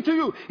preaching to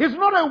you is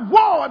not a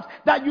word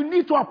that you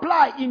need to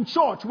apply in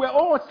church. We're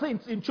all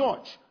saints in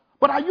church.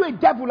 But are you a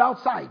devil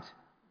outside?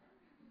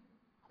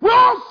 We're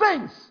all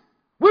saints.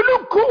 We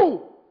look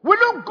cool. We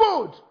look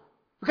good.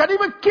 You can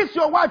even kiss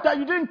your wife that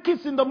you didn't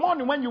kiss in the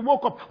morning when you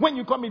woke up, when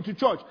you come into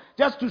church,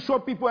 just to show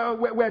people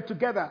we're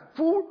together.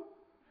 Fool.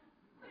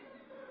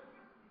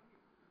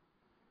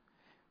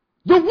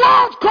 The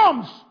word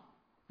comes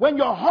when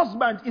your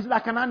husband is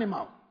like an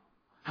animal.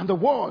 And the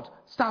word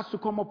starts to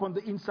come up on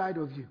the inside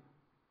of you.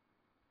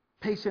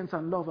 Patience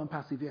and love and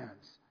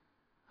perseverance.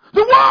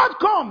 The word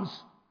comes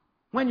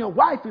when your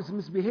wife is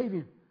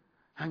misbehaving.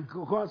 And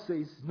God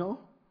says, no.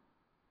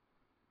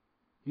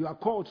 You are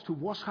called to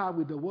wash her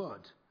with the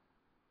word.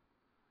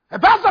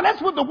 Pastor, let's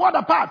put the word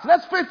apart.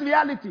 Let's face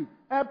reality.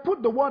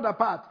 Put the word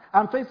apart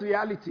and face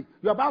reality.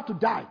 You're about to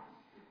die.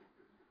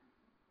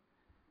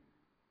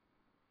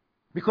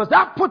 Because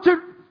that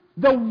putting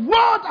the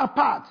word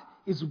apart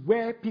is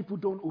where people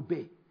don't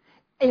obey.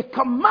 A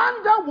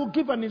commander will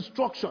give an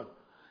instruction,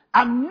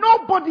 and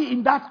nobody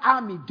in that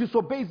army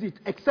disobeys it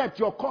except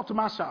your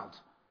court-martialed.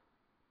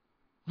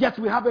 Yet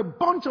we have a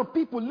bunch of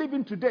people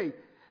living today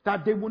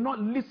that they will not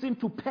listen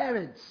to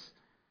parents.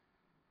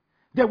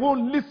 They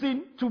won't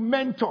listen to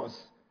mentors.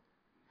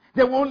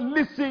 They won't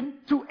listen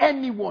to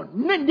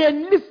anyone. They're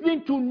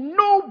listening to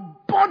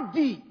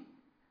nobody.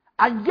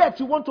 And yet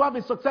you want to have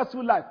a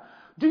successful life.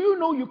 Do you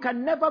know you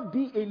can never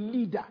be a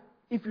leader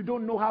if you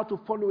don't know how to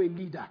follow a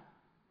leader.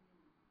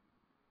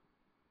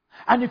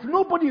 And if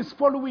nobody is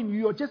following you,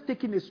 you're just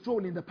taking a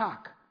stroll in the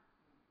park.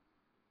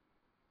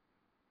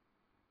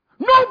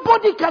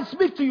 Nobody can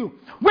speak to you.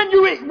 When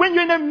you're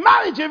in a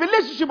marriage, a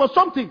relationship or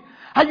something,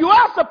 and you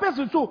ask a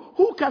person, so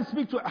who can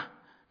speak to her?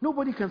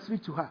 Nobody can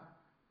speak to her.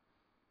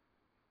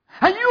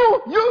 And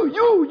you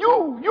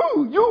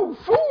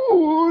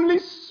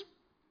foolish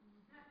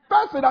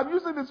person, I'm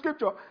using the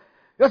scripture.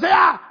 You say,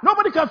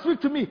 nobody can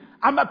speak to me.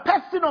 I'm a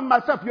person of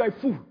myself. You're a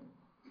fool.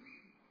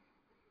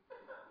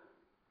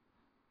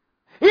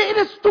 It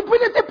is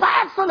stupidity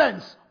by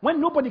excellence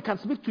when nobody can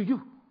speak to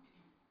you.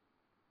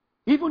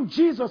 Even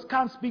Jesus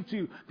can't speak to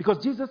you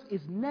because Jesus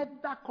is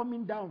never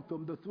coming down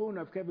from the throne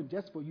of heaven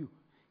just for you.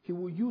 He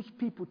will use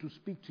people to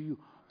speak to you.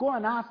 Go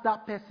and ask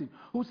that person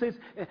who says,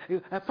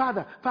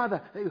 Father,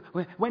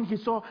 when he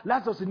saw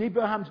Lazarus in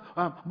Abraham's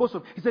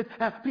bosom, he said,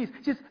 please,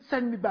 just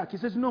send me back. He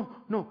says, no,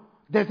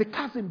 there's a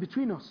chasm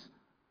between us.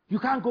 You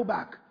can't go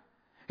back.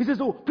 He says,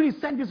 oh, please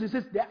send this. He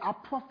says, there are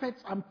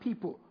prophets and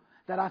people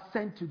that are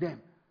sent to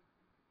them.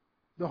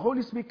 The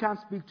Holy Spirit can't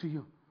speak to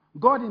you.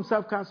 God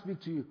himself can't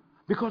speak to you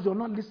because you're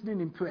not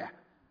listening in prayer.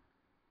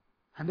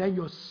 And then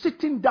you're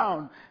sitting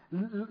down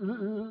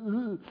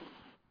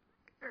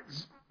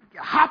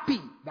happy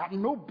that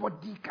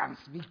nobody can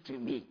speak to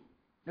me.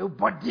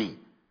 Nobody.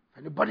 If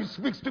anybody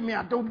speaks to me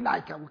I don't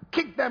like, I will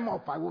kick them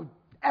off. I will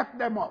F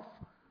them off.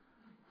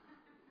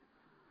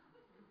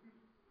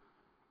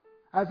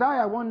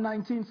 Isaiah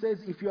 1:19 says,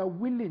 if you are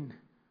willing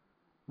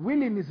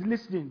is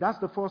listening. That's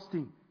the first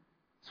thing.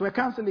 So a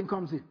counseling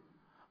comes in.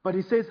 But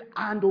he says,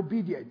 and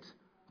obedient.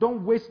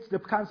 Don't waste the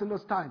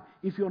counselor's time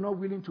if you're not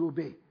willing to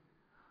obey.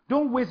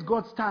 Don't waste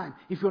God's time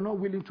if you're not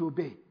willing to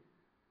obey.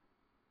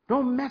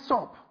 Don't mess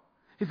up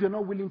if you're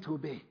not willing to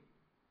obey.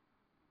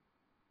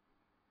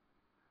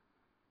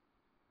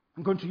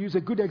 I'm going to use a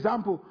good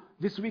example.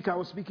 This week I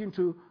was speaking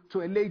to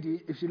a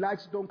lady. If she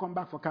likes, don't come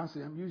back for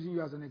counseling. I'm using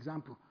you as an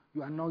example.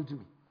 You annoyed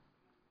me.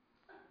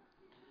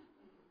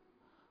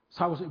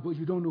 So I was saying, but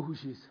you don't know who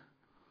she is.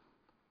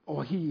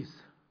 Or he is.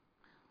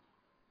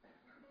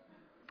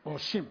 Or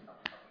Shim.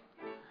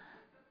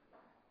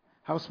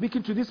 I was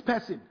speaking to this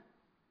person.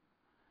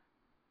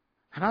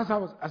 And as I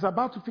was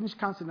about to finish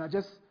counseling, I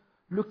just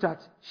looked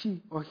at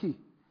she or he.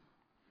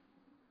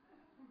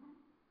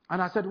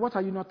 And I said, what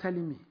are you not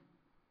telling me?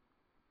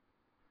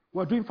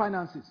 We're doing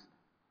finances.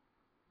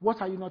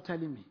 What are you not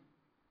telling me?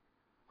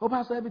 Oh,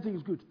 Pastor, everything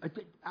is good.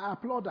 I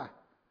applaud her.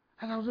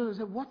 And I was going to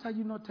say, what are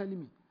you not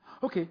telling me?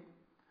 Okay,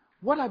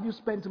 what have you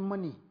spent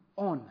money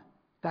on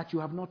that you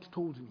have not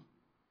told me?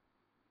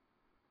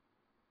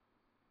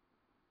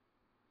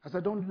 I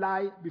said, don't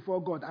lie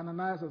before God,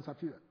 Ananias and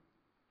Sapphira.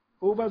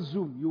 Over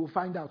Zoom, you will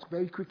find out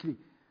very quickly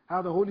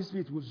how the Holy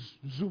Spirit will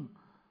zoom.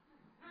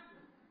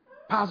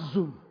 Past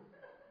Zoom.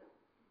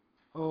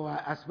 Oh,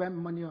 I spent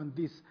money on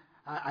this.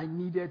 I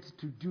needed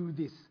to do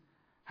this.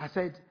 I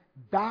said,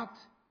 that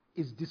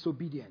is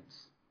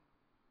disobedience.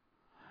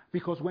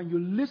 Because when you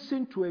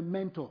listen to a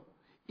mentor,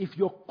 if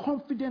you're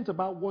confident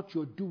about what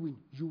you're doing,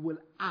 you will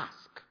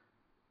ask.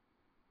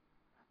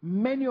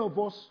 Many of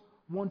us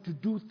want to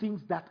do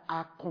things that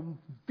are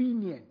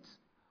convenient,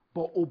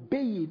 but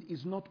obeying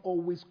is not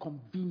always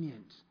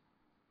convenient.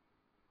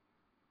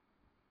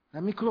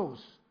 Let me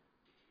close.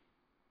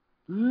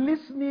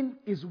 Listening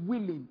is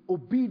willing,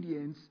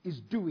 obedience is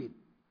doing.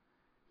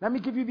 Let me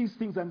give you these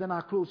things and then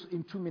I'll close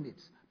in 2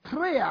 minutes.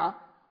 Prayer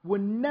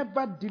will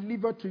never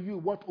deliver to you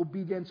what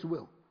obedience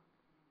will.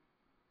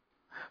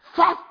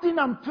 Fasting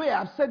and prayer,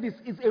 I've said this,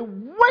 is a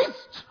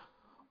waste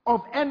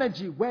of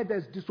energy where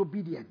there's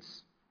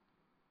disobedience.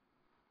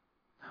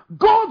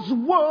 God's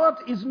word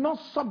is not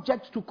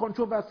subject to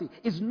controversy.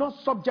 It's not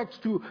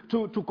subject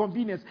to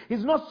convenience.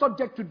 It's not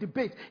subject to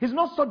debate. It's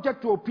not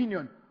subject to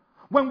opinion.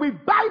 When we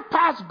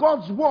bypass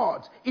God's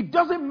word, it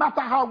doesn't matter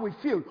how we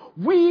feel.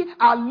 We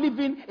are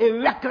living a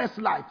reckless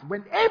life.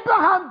 When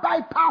Abraham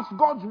bypassed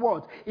God's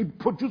word, it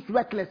produced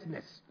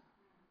recklessness.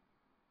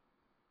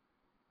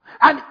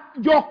 And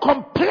your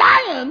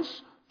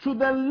compliance to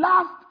the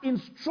last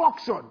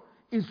instruction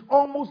is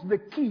almost the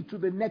key to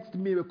the next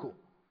miracle.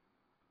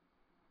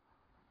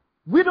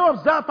 Widow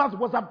of Zarephath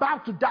was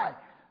about to die.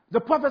 The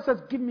prophet says,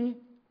 give me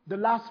the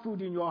last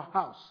food in your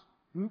house.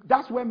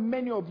 That's where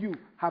many of you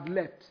have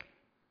left.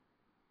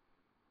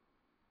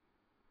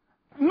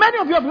 Many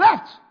of you have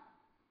left.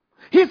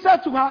 He said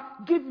to her,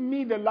 give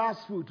me the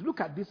last food.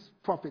 Look at this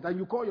prophet, and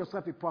you call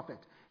yourself a prophet.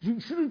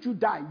 Shouldn't you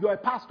die? You're a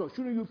pastor.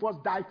 Shouldn't you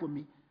first die for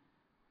me?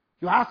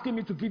 You're asking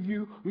me to give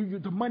you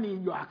the money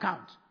in your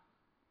account.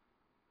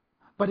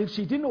 But if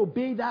she didn't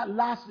obey that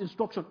last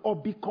instruction or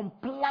be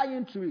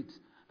compliant to it,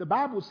 the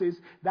Bible says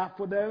that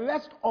for the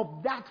rest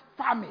of that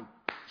famine,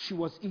 she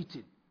was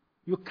eating.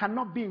 You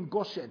cannot be in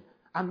Goshen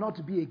and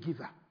not be a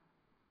giver.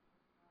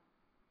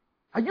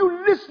 Are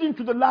you listening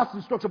to the last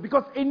instruction?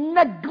 Because a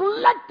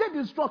neglected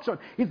instruction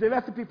is a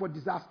recipe for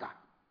disaster.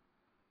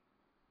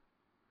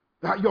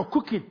 You're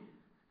cooking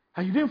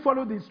and you didn't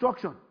follow the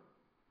instruction.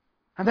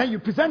 And then you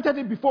presented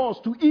it before us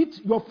to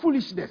eat your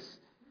foolishness.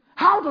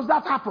 How does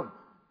that happen?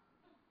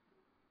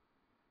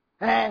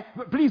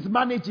 Please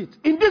manage it.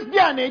 In this day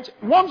and age,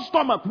 one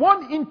stomach,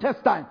 one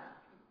intestine,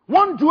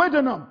 one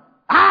duodenum.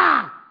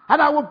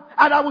 And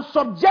I will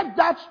subject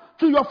that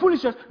to your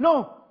foolishness.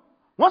 No.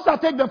 Once I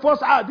take the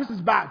first, this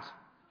is bad.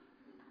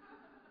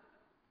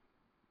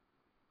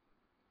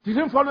 You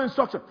didn't follow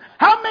instruction.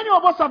 How many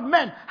of us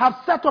men have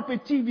set up a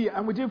TV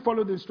and we didn't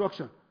follow the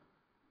instruction?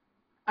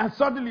 And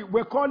suddenly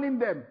we're calling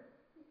them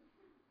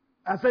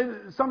and saying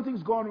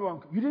something's gone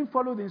wrong. You didn't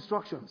follow the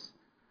instructions.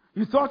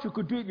 You thought you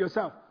could do it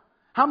yourself.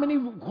 How many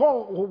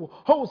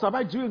holes have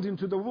I drilled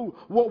into the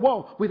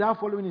wall without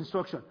following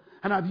instruction?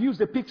 And I've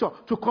used a picture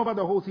to cover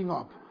the whole thing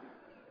up.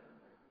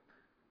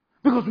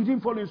 Because we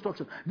didn't follow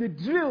instruction. The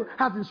drill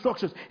has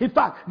instructions. In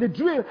fact, the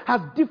drill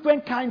has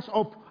different kinds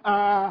of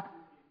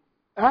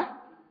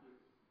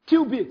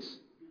bits.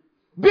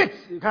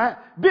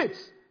 Bits.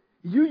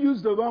 You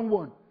use the wrong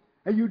one.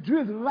 And you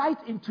drill right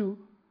into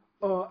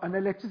an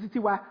electricity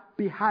wire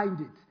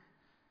behind it.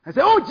 I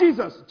say, oh,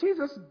 Jesus.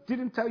 Jesus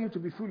didn't tell you to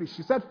be foolish.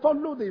 He said,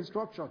 follow the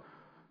instruction.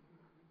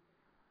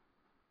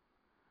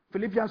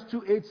 Philippians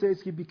 2:8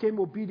 says, he became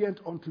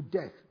obedient unto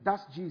death.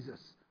 That's Jesus.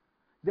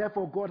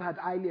 Therefore, God had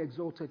highly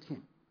exalted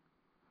him.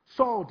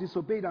 Saul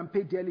disobeyed and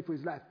paid dearly for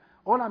his life.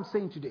 All I'm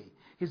saying today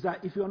is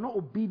that if you're not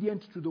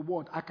obedient to the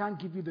word, I can't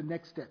give you the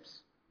next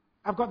steps.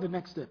 I've got the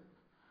next step.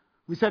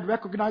 We said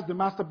recognize the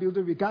master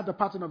builder, regard the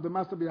pattern of the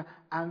master builder,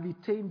 and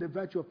retain the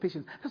virtue of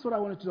patience. That's what I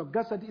wanted to talk.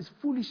 God said it's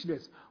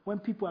foolishness when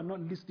people are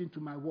not listening to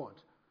my word.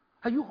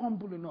 Are you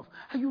humble enough?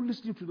 Are you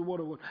listening to the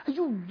word of God? Are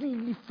you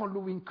really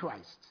following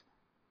Christ?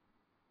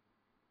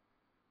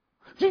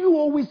 Do you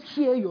always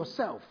hear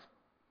yourself?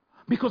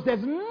 Because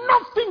there's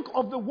nothing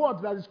of the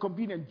word that is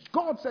convenient.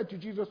 God said to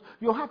Jesus,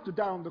 you'll have to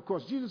die on the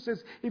cross. Jesus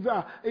says,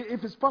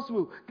 if it's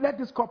possible, let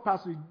this cup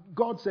pass me.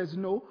 God says,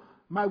 no,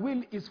 my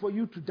will is for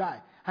you to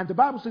die. And the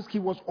Bible says he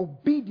was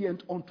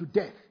obedient unto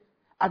death.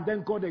 And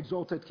then God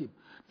exalted him.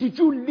 Did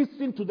you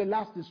listen to the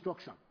last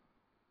instruction?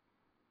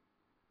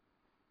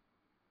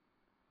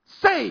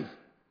 Save.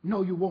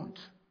 No, you won't.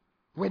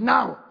 We're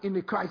now in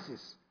a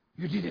crisis.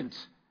 You didn't.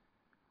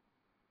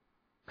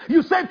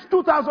 You saved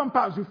 2,000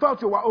 pounds. You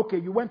felt you were okay.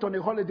 You went on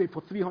a holiday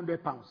for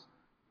 300 pounds.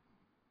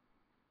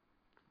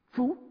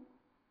 Fool.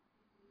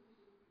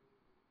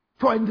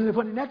 For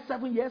the next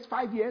 7 years,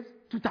 5 years,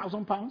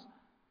 2,000 pounds.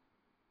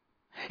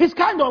 It's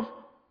kind of,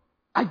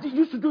 I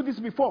used to do this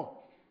before.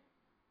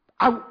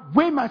 I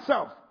weigh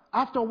myself.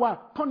 After a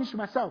while, punish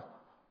myself.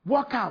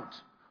 Work out.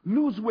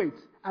 Lose weight.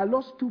 I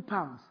lost 2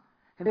 pounds.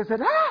 And they said,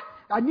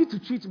 I need to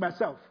treat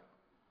myself.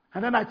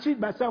 And then I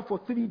treat myself for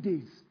 3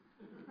 days.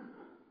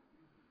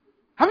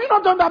 Have you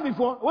not done that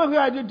before? Well,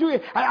 you do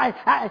it.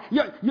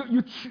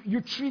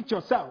 You treat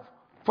yourself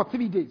for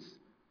 3 days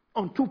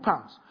on 2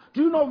 pounds.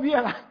 Do you not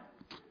realize?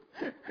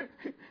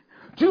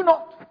 Do you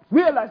not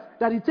realize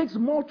that it takes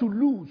more to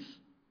lose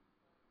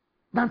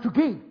than to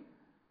gain?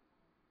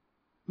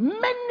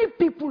 Many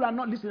people are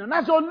not listening. And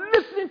as you're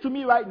listening to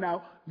me right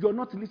now, you're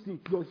not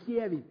listening. You're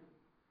hearing.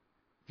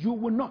 You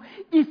will not.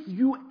 If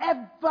you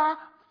ever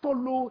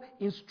follow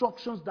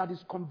instructions that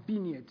is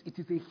convenient, it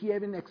is a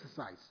hearing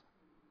exercise.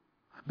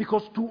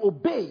 Because to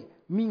obey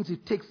means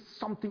it takes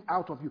something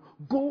out of you.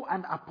 Go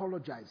and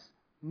apologize.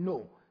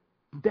 No.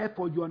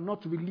 Therefore, you are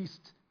not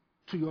released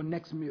to your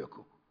next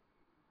miracle.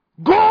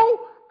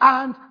 Go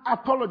and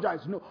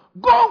apologize. No.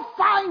 Go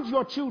find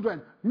your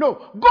children.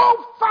 No.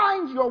 Go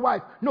find your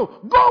wife. No.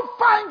 Go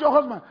find your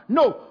husband.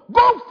 No.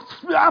 Go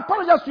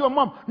apologize to your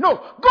mom.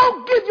 No.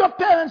 Go give your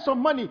parents some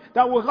money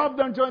that will help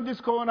them during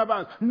this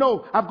coronavirus.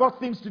 No. I've got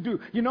things to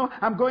do. You know,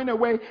 I'm going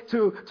away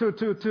to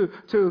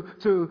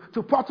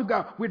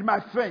Portugal with my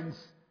friends.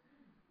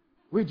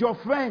 With your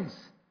friends.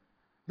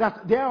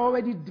 That they're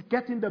already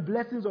getting the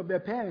blessings of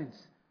their parents.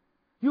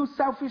 You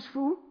selfish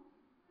fool.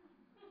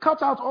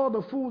 Cut out all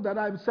the fool that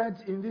I've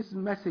said in this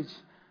message.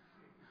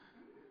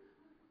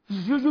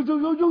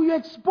 You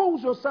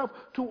expose yourself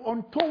to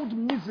untold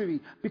misery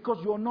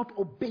because you're not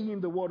obeying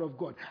the word of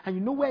God. And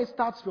you know where it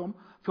starts from?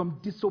 From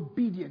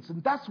disobedience.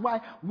 And that's why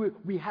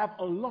we have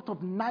a lot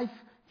of knife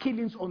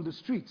killings on the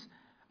streets.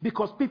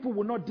 Because people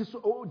will not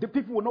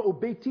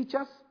obey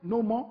teachers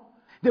no more.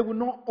 They will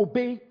not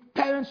obey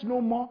parents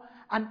no more.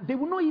 And they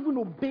will not even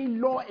obey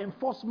law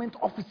enforcement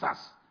officers.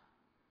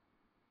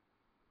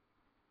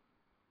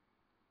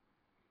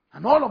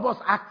 And all of us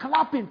are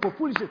clapping for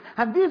foolishness.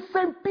 And these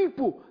same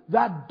people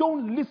that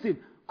don't listen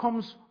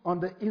comes on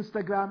the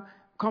Instagram,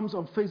 comes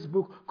on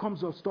Facebook,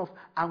 comes on stuff,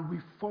 and we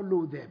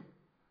follow them.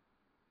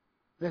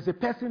 There's a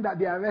person that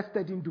they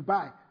arrested in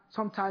Dubai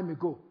some time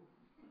ago.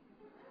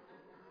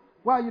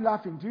 Why are you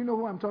laughing? Do you know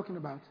who I'm talking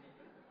about?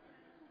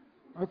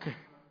 Okay.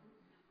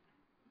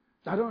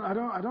 I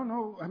don't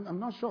know. I'm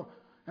not sure.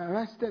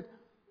 Arrested.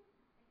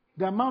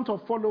 The amount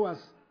of followers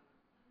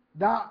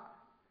that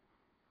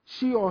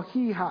she or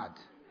he had.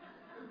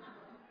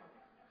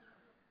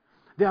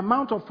 The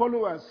amount of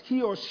followers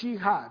he or she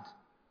had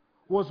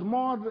was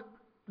more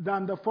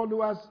than the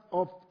followers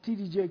of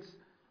T.D. Jakes,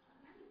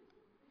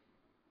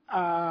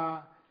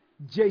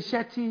 Jay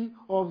Shetty,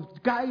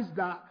 of guys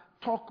that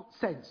talk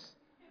sense.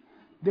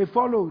 They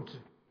followed.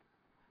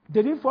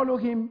 They didn't follow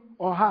him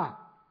or her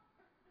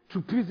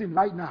to prison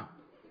right now.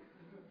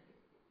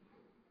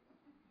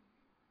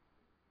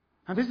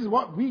 And this is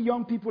what we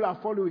young people are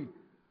following.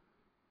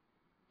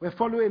 We're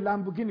following a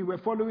Lamborghini. We're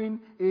following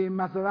a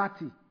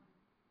Maserati.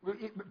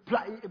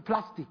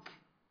 Plastic.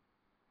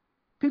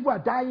 People are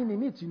dying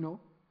in it, you know.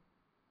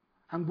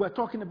 And we're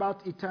talking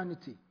about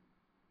eternity.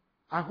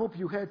 I hope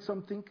you heard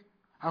something.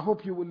 I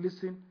hope you will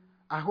listen.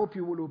 I hope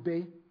you will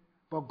obey.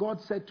 But God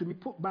said to me,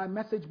 put my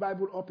Message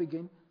Bible up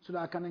again so that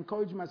I can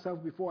encourage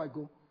myself before I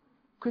go.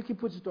 Quickly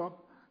put it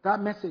up.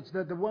 That message,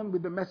 the one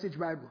with the Message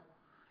Bible.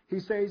 He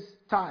says,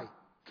 Ty,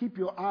 keep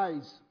your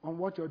eyes on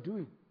what you're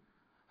doing.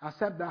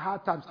 Accept the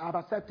hard times. I've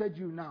accepted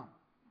you now.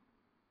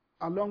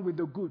 Along with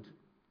the good.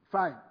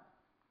 Fine.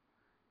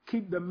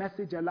 Keep the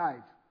message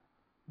alive.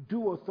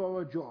 Do a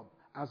thorough job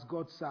as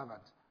God's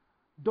servant.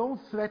 Don't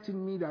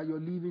threaten me that you're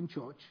leaving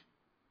church.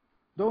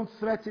 Don't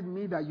threaten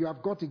me that you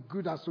have got a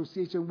good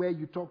association where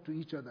you talk to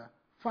each other.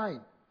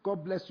 Fine.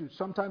 God bless you.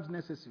 Sometimes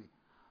necessary.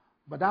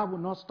 But that will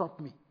not stop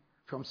me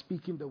from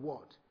speaking the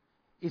word.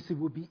 It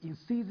will be in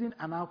season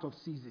and out of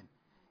season.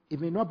 It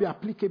may not be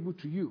applicable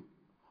to you,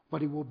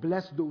 but it will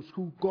bless those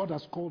who God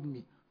has called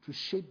me to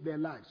shape their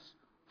lives,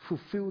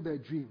 fulfill their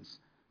dreams,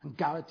 and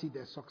guarantee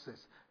their success.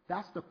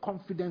 That's the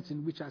confidence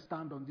in which I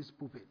stand on this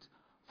pulpit.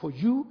 For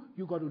you,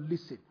 you got to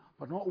listen.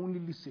 But not only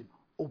listen,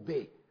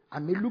 obey. I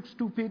may look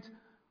stupid,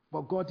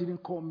 but God didn't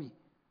call me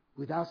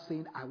without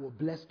saying, I will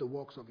bless the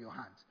works of your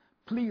hands.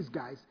 Please,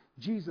 guys,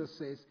 Jesus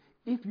says,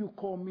 if you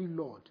call me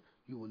Lord,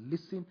 you will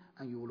listen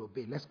and you will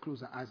obey. Let's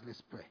close our eyes.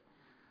 Let's pray.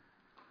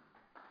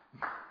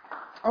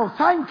 Oh,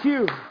 thank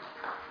you.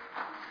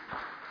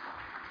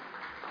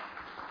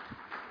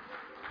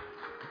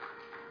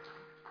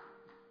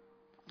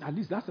 At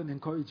least that's an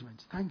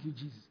encouragement. Thank you,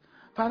 Jesus.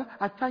 Father,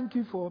 I thank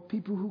you for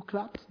people who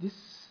clapped this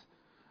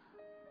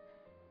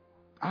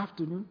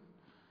afternoon.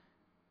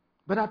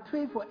 But I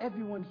pray for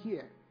everyone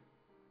here.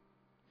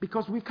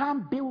 Because we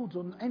can't build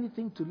on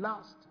anything to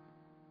last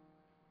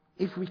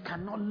if we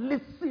cannot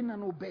listen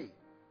and obey.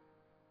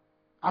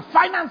 Our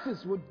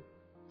finances would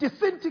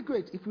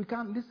disintegrate if we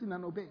can't listen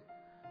and obey.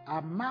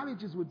 Our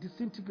marriages will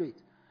disintegrate.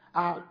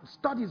 Our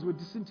studies will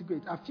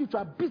disintegrate. Our future,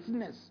 our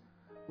business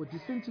will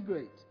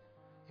disintegrate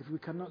if we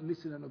cannot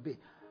listen and obey.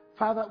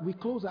 Father, we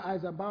close our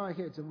eyes and bow our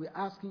heads and we're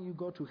asking you,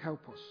 God, to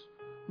help us.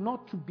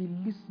 Not to be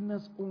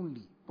listeners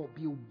only, but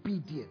be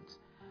obedient.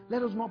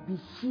 Let us not be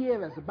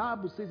hearers. The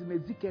Bible says in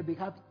Ezekiel they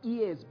have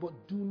ears,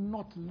 but do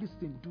not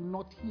listen, do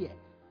not hear.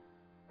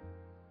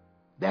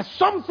 There's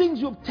some things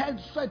you've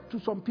said to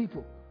some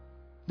people.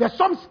 There's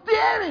some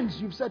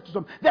steerings you've said to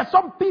some. There's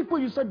some people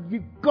you said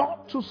you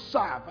got to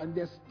serve, and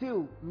they're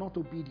still not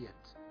obedient.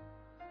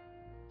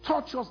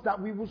 Touch us that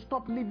we will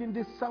stop living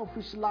this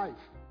selfish life.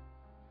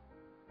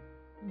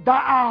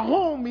 That our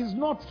home is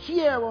not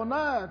here on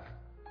earth.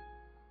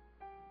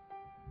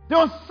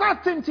 The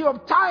uncertainty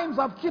of times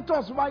have hit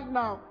us right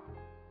now.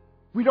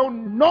 We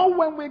don't know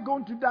when we're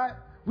going to die.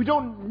 We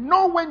don't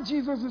know when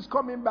Jesus is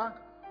coming back.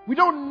 We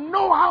don't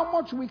know how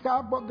much we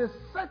have, but the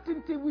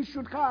certainty we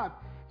should have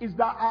is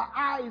that our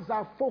eyes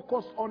are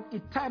focused on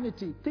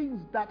eternity,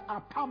 things that are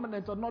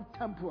permanent and not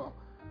temporal.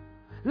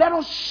 Let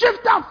us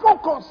shift our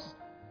focus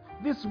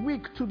this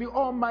week to the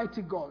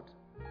Almighty God,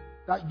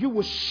 that you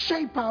will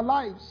shape our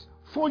lives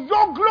for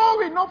your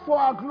glory, not for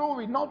our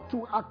glory, not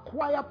to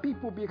acquire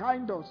people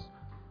behind us,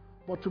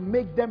 but to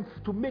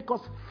make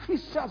us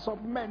fishers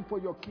of men for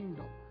your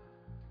kingdom.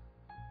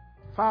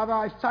 Father,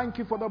 I thank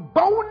you for the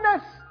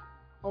boldness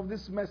of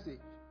this message.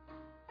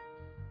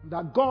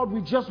 That God,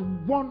 we just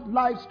want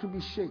lives to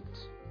be shaped.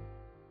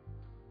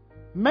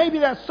 Maybe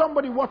there's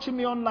somebody watching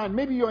me online.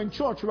 Maybe you're in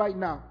church right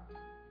now.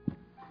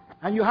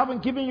 And you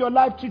haven't given your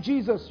life to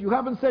Jesus. You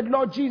haven't said,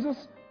 Lord Jesus,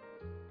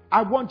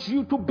 I want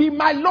you to be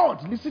my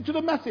Lord. Listen to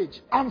the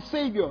message. And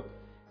Savior.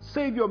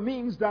 Savior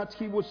means that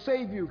He will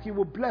save you. He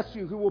will bless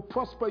you. He will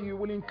prosper you. He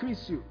will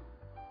increase you.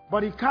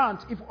 But He can't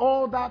if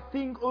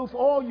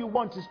all you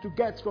want is to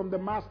get from the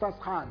Master's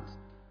hands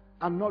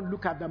and not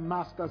look at the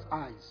Master's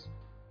eyes.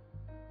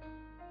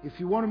 If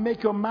you want to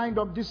make your mind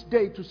up this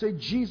day to say,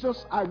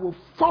 Jesus, I will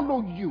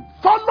follow you.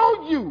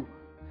 Follow you.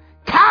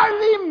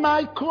 Carry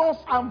my cross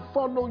and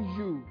follow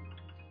you.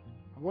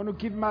 I want to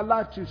give my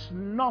life to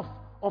enough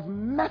of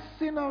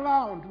messing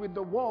around with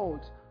the world.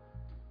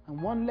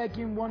 And one leg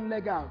in, one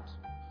leg out.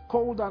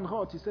 Cold and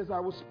hot. He says, I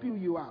will spew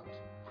you out.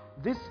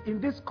 In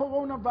this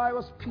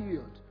coronavirus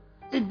period,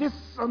 in this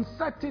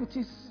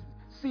uncertainty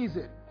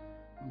season,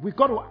 we've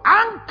got to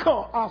anchor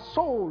our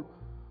soul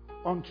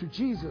onto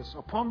Jesus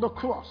upon the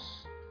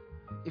cross.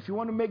 If you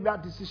want to make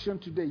that decision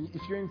today,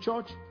 if you're in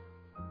church,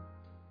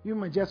 you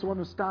may just want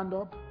to stand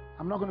up.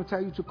 I'm not going to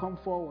tell you to come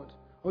forward.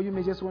 Or you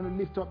may just want to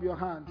lift up your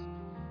hands.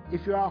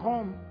 If you're at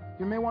home,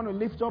 you may want to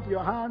lift up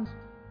your hands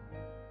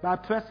by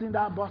pressing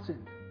that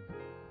button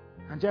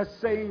and just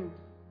saying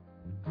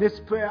this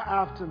prayer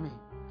after me.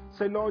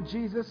 Say, Lord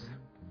Jesus,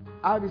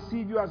 I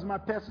receive you as my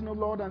personal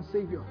Lord and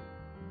Savior.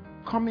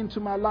 Come into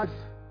my life.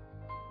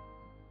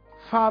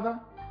 Father,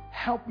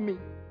 help me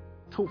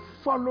to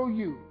follow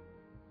you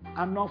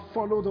and not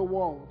follow the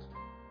world.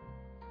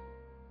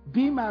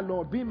 Be my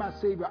Lord, be my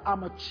Savior.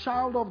 I'm a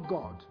child of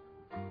God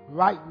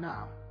right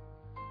now.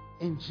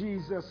 In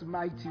Jesus'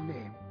 mighty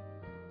name.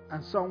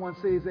 And someone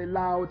says a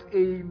loud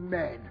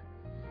amen.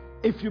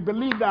 If you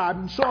believe that,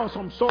 I'm sure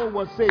some soul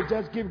will say,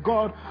 just give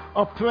God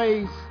a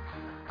praise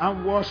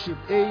and worship.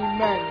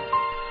 Amen.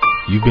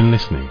 You've been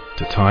listening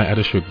to Ty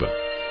Adeshugba,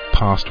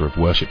 pastor of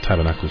Worship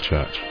Tabernacle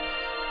Church.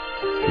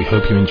 We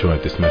hope you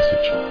enjoyed this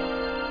message.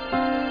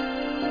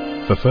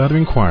 For further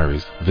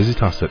inquiries,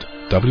 visit us at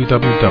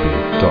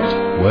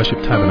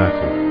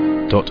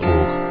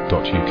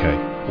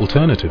www.worshiptabernacle.org.uk.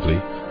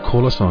 Alternatively,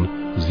 call us on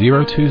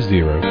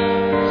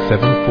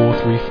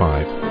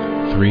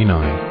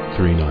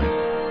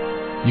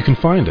 020-7435-3939. You can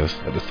find us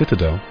at the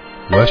Citadel,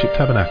 Worship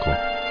Tabernacle,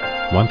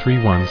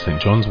 131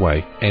 St John's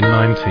Way,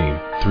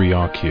 N19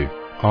 3RQ,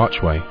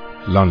 Archway,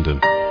 London.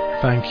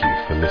 Thank you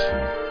for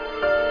listening.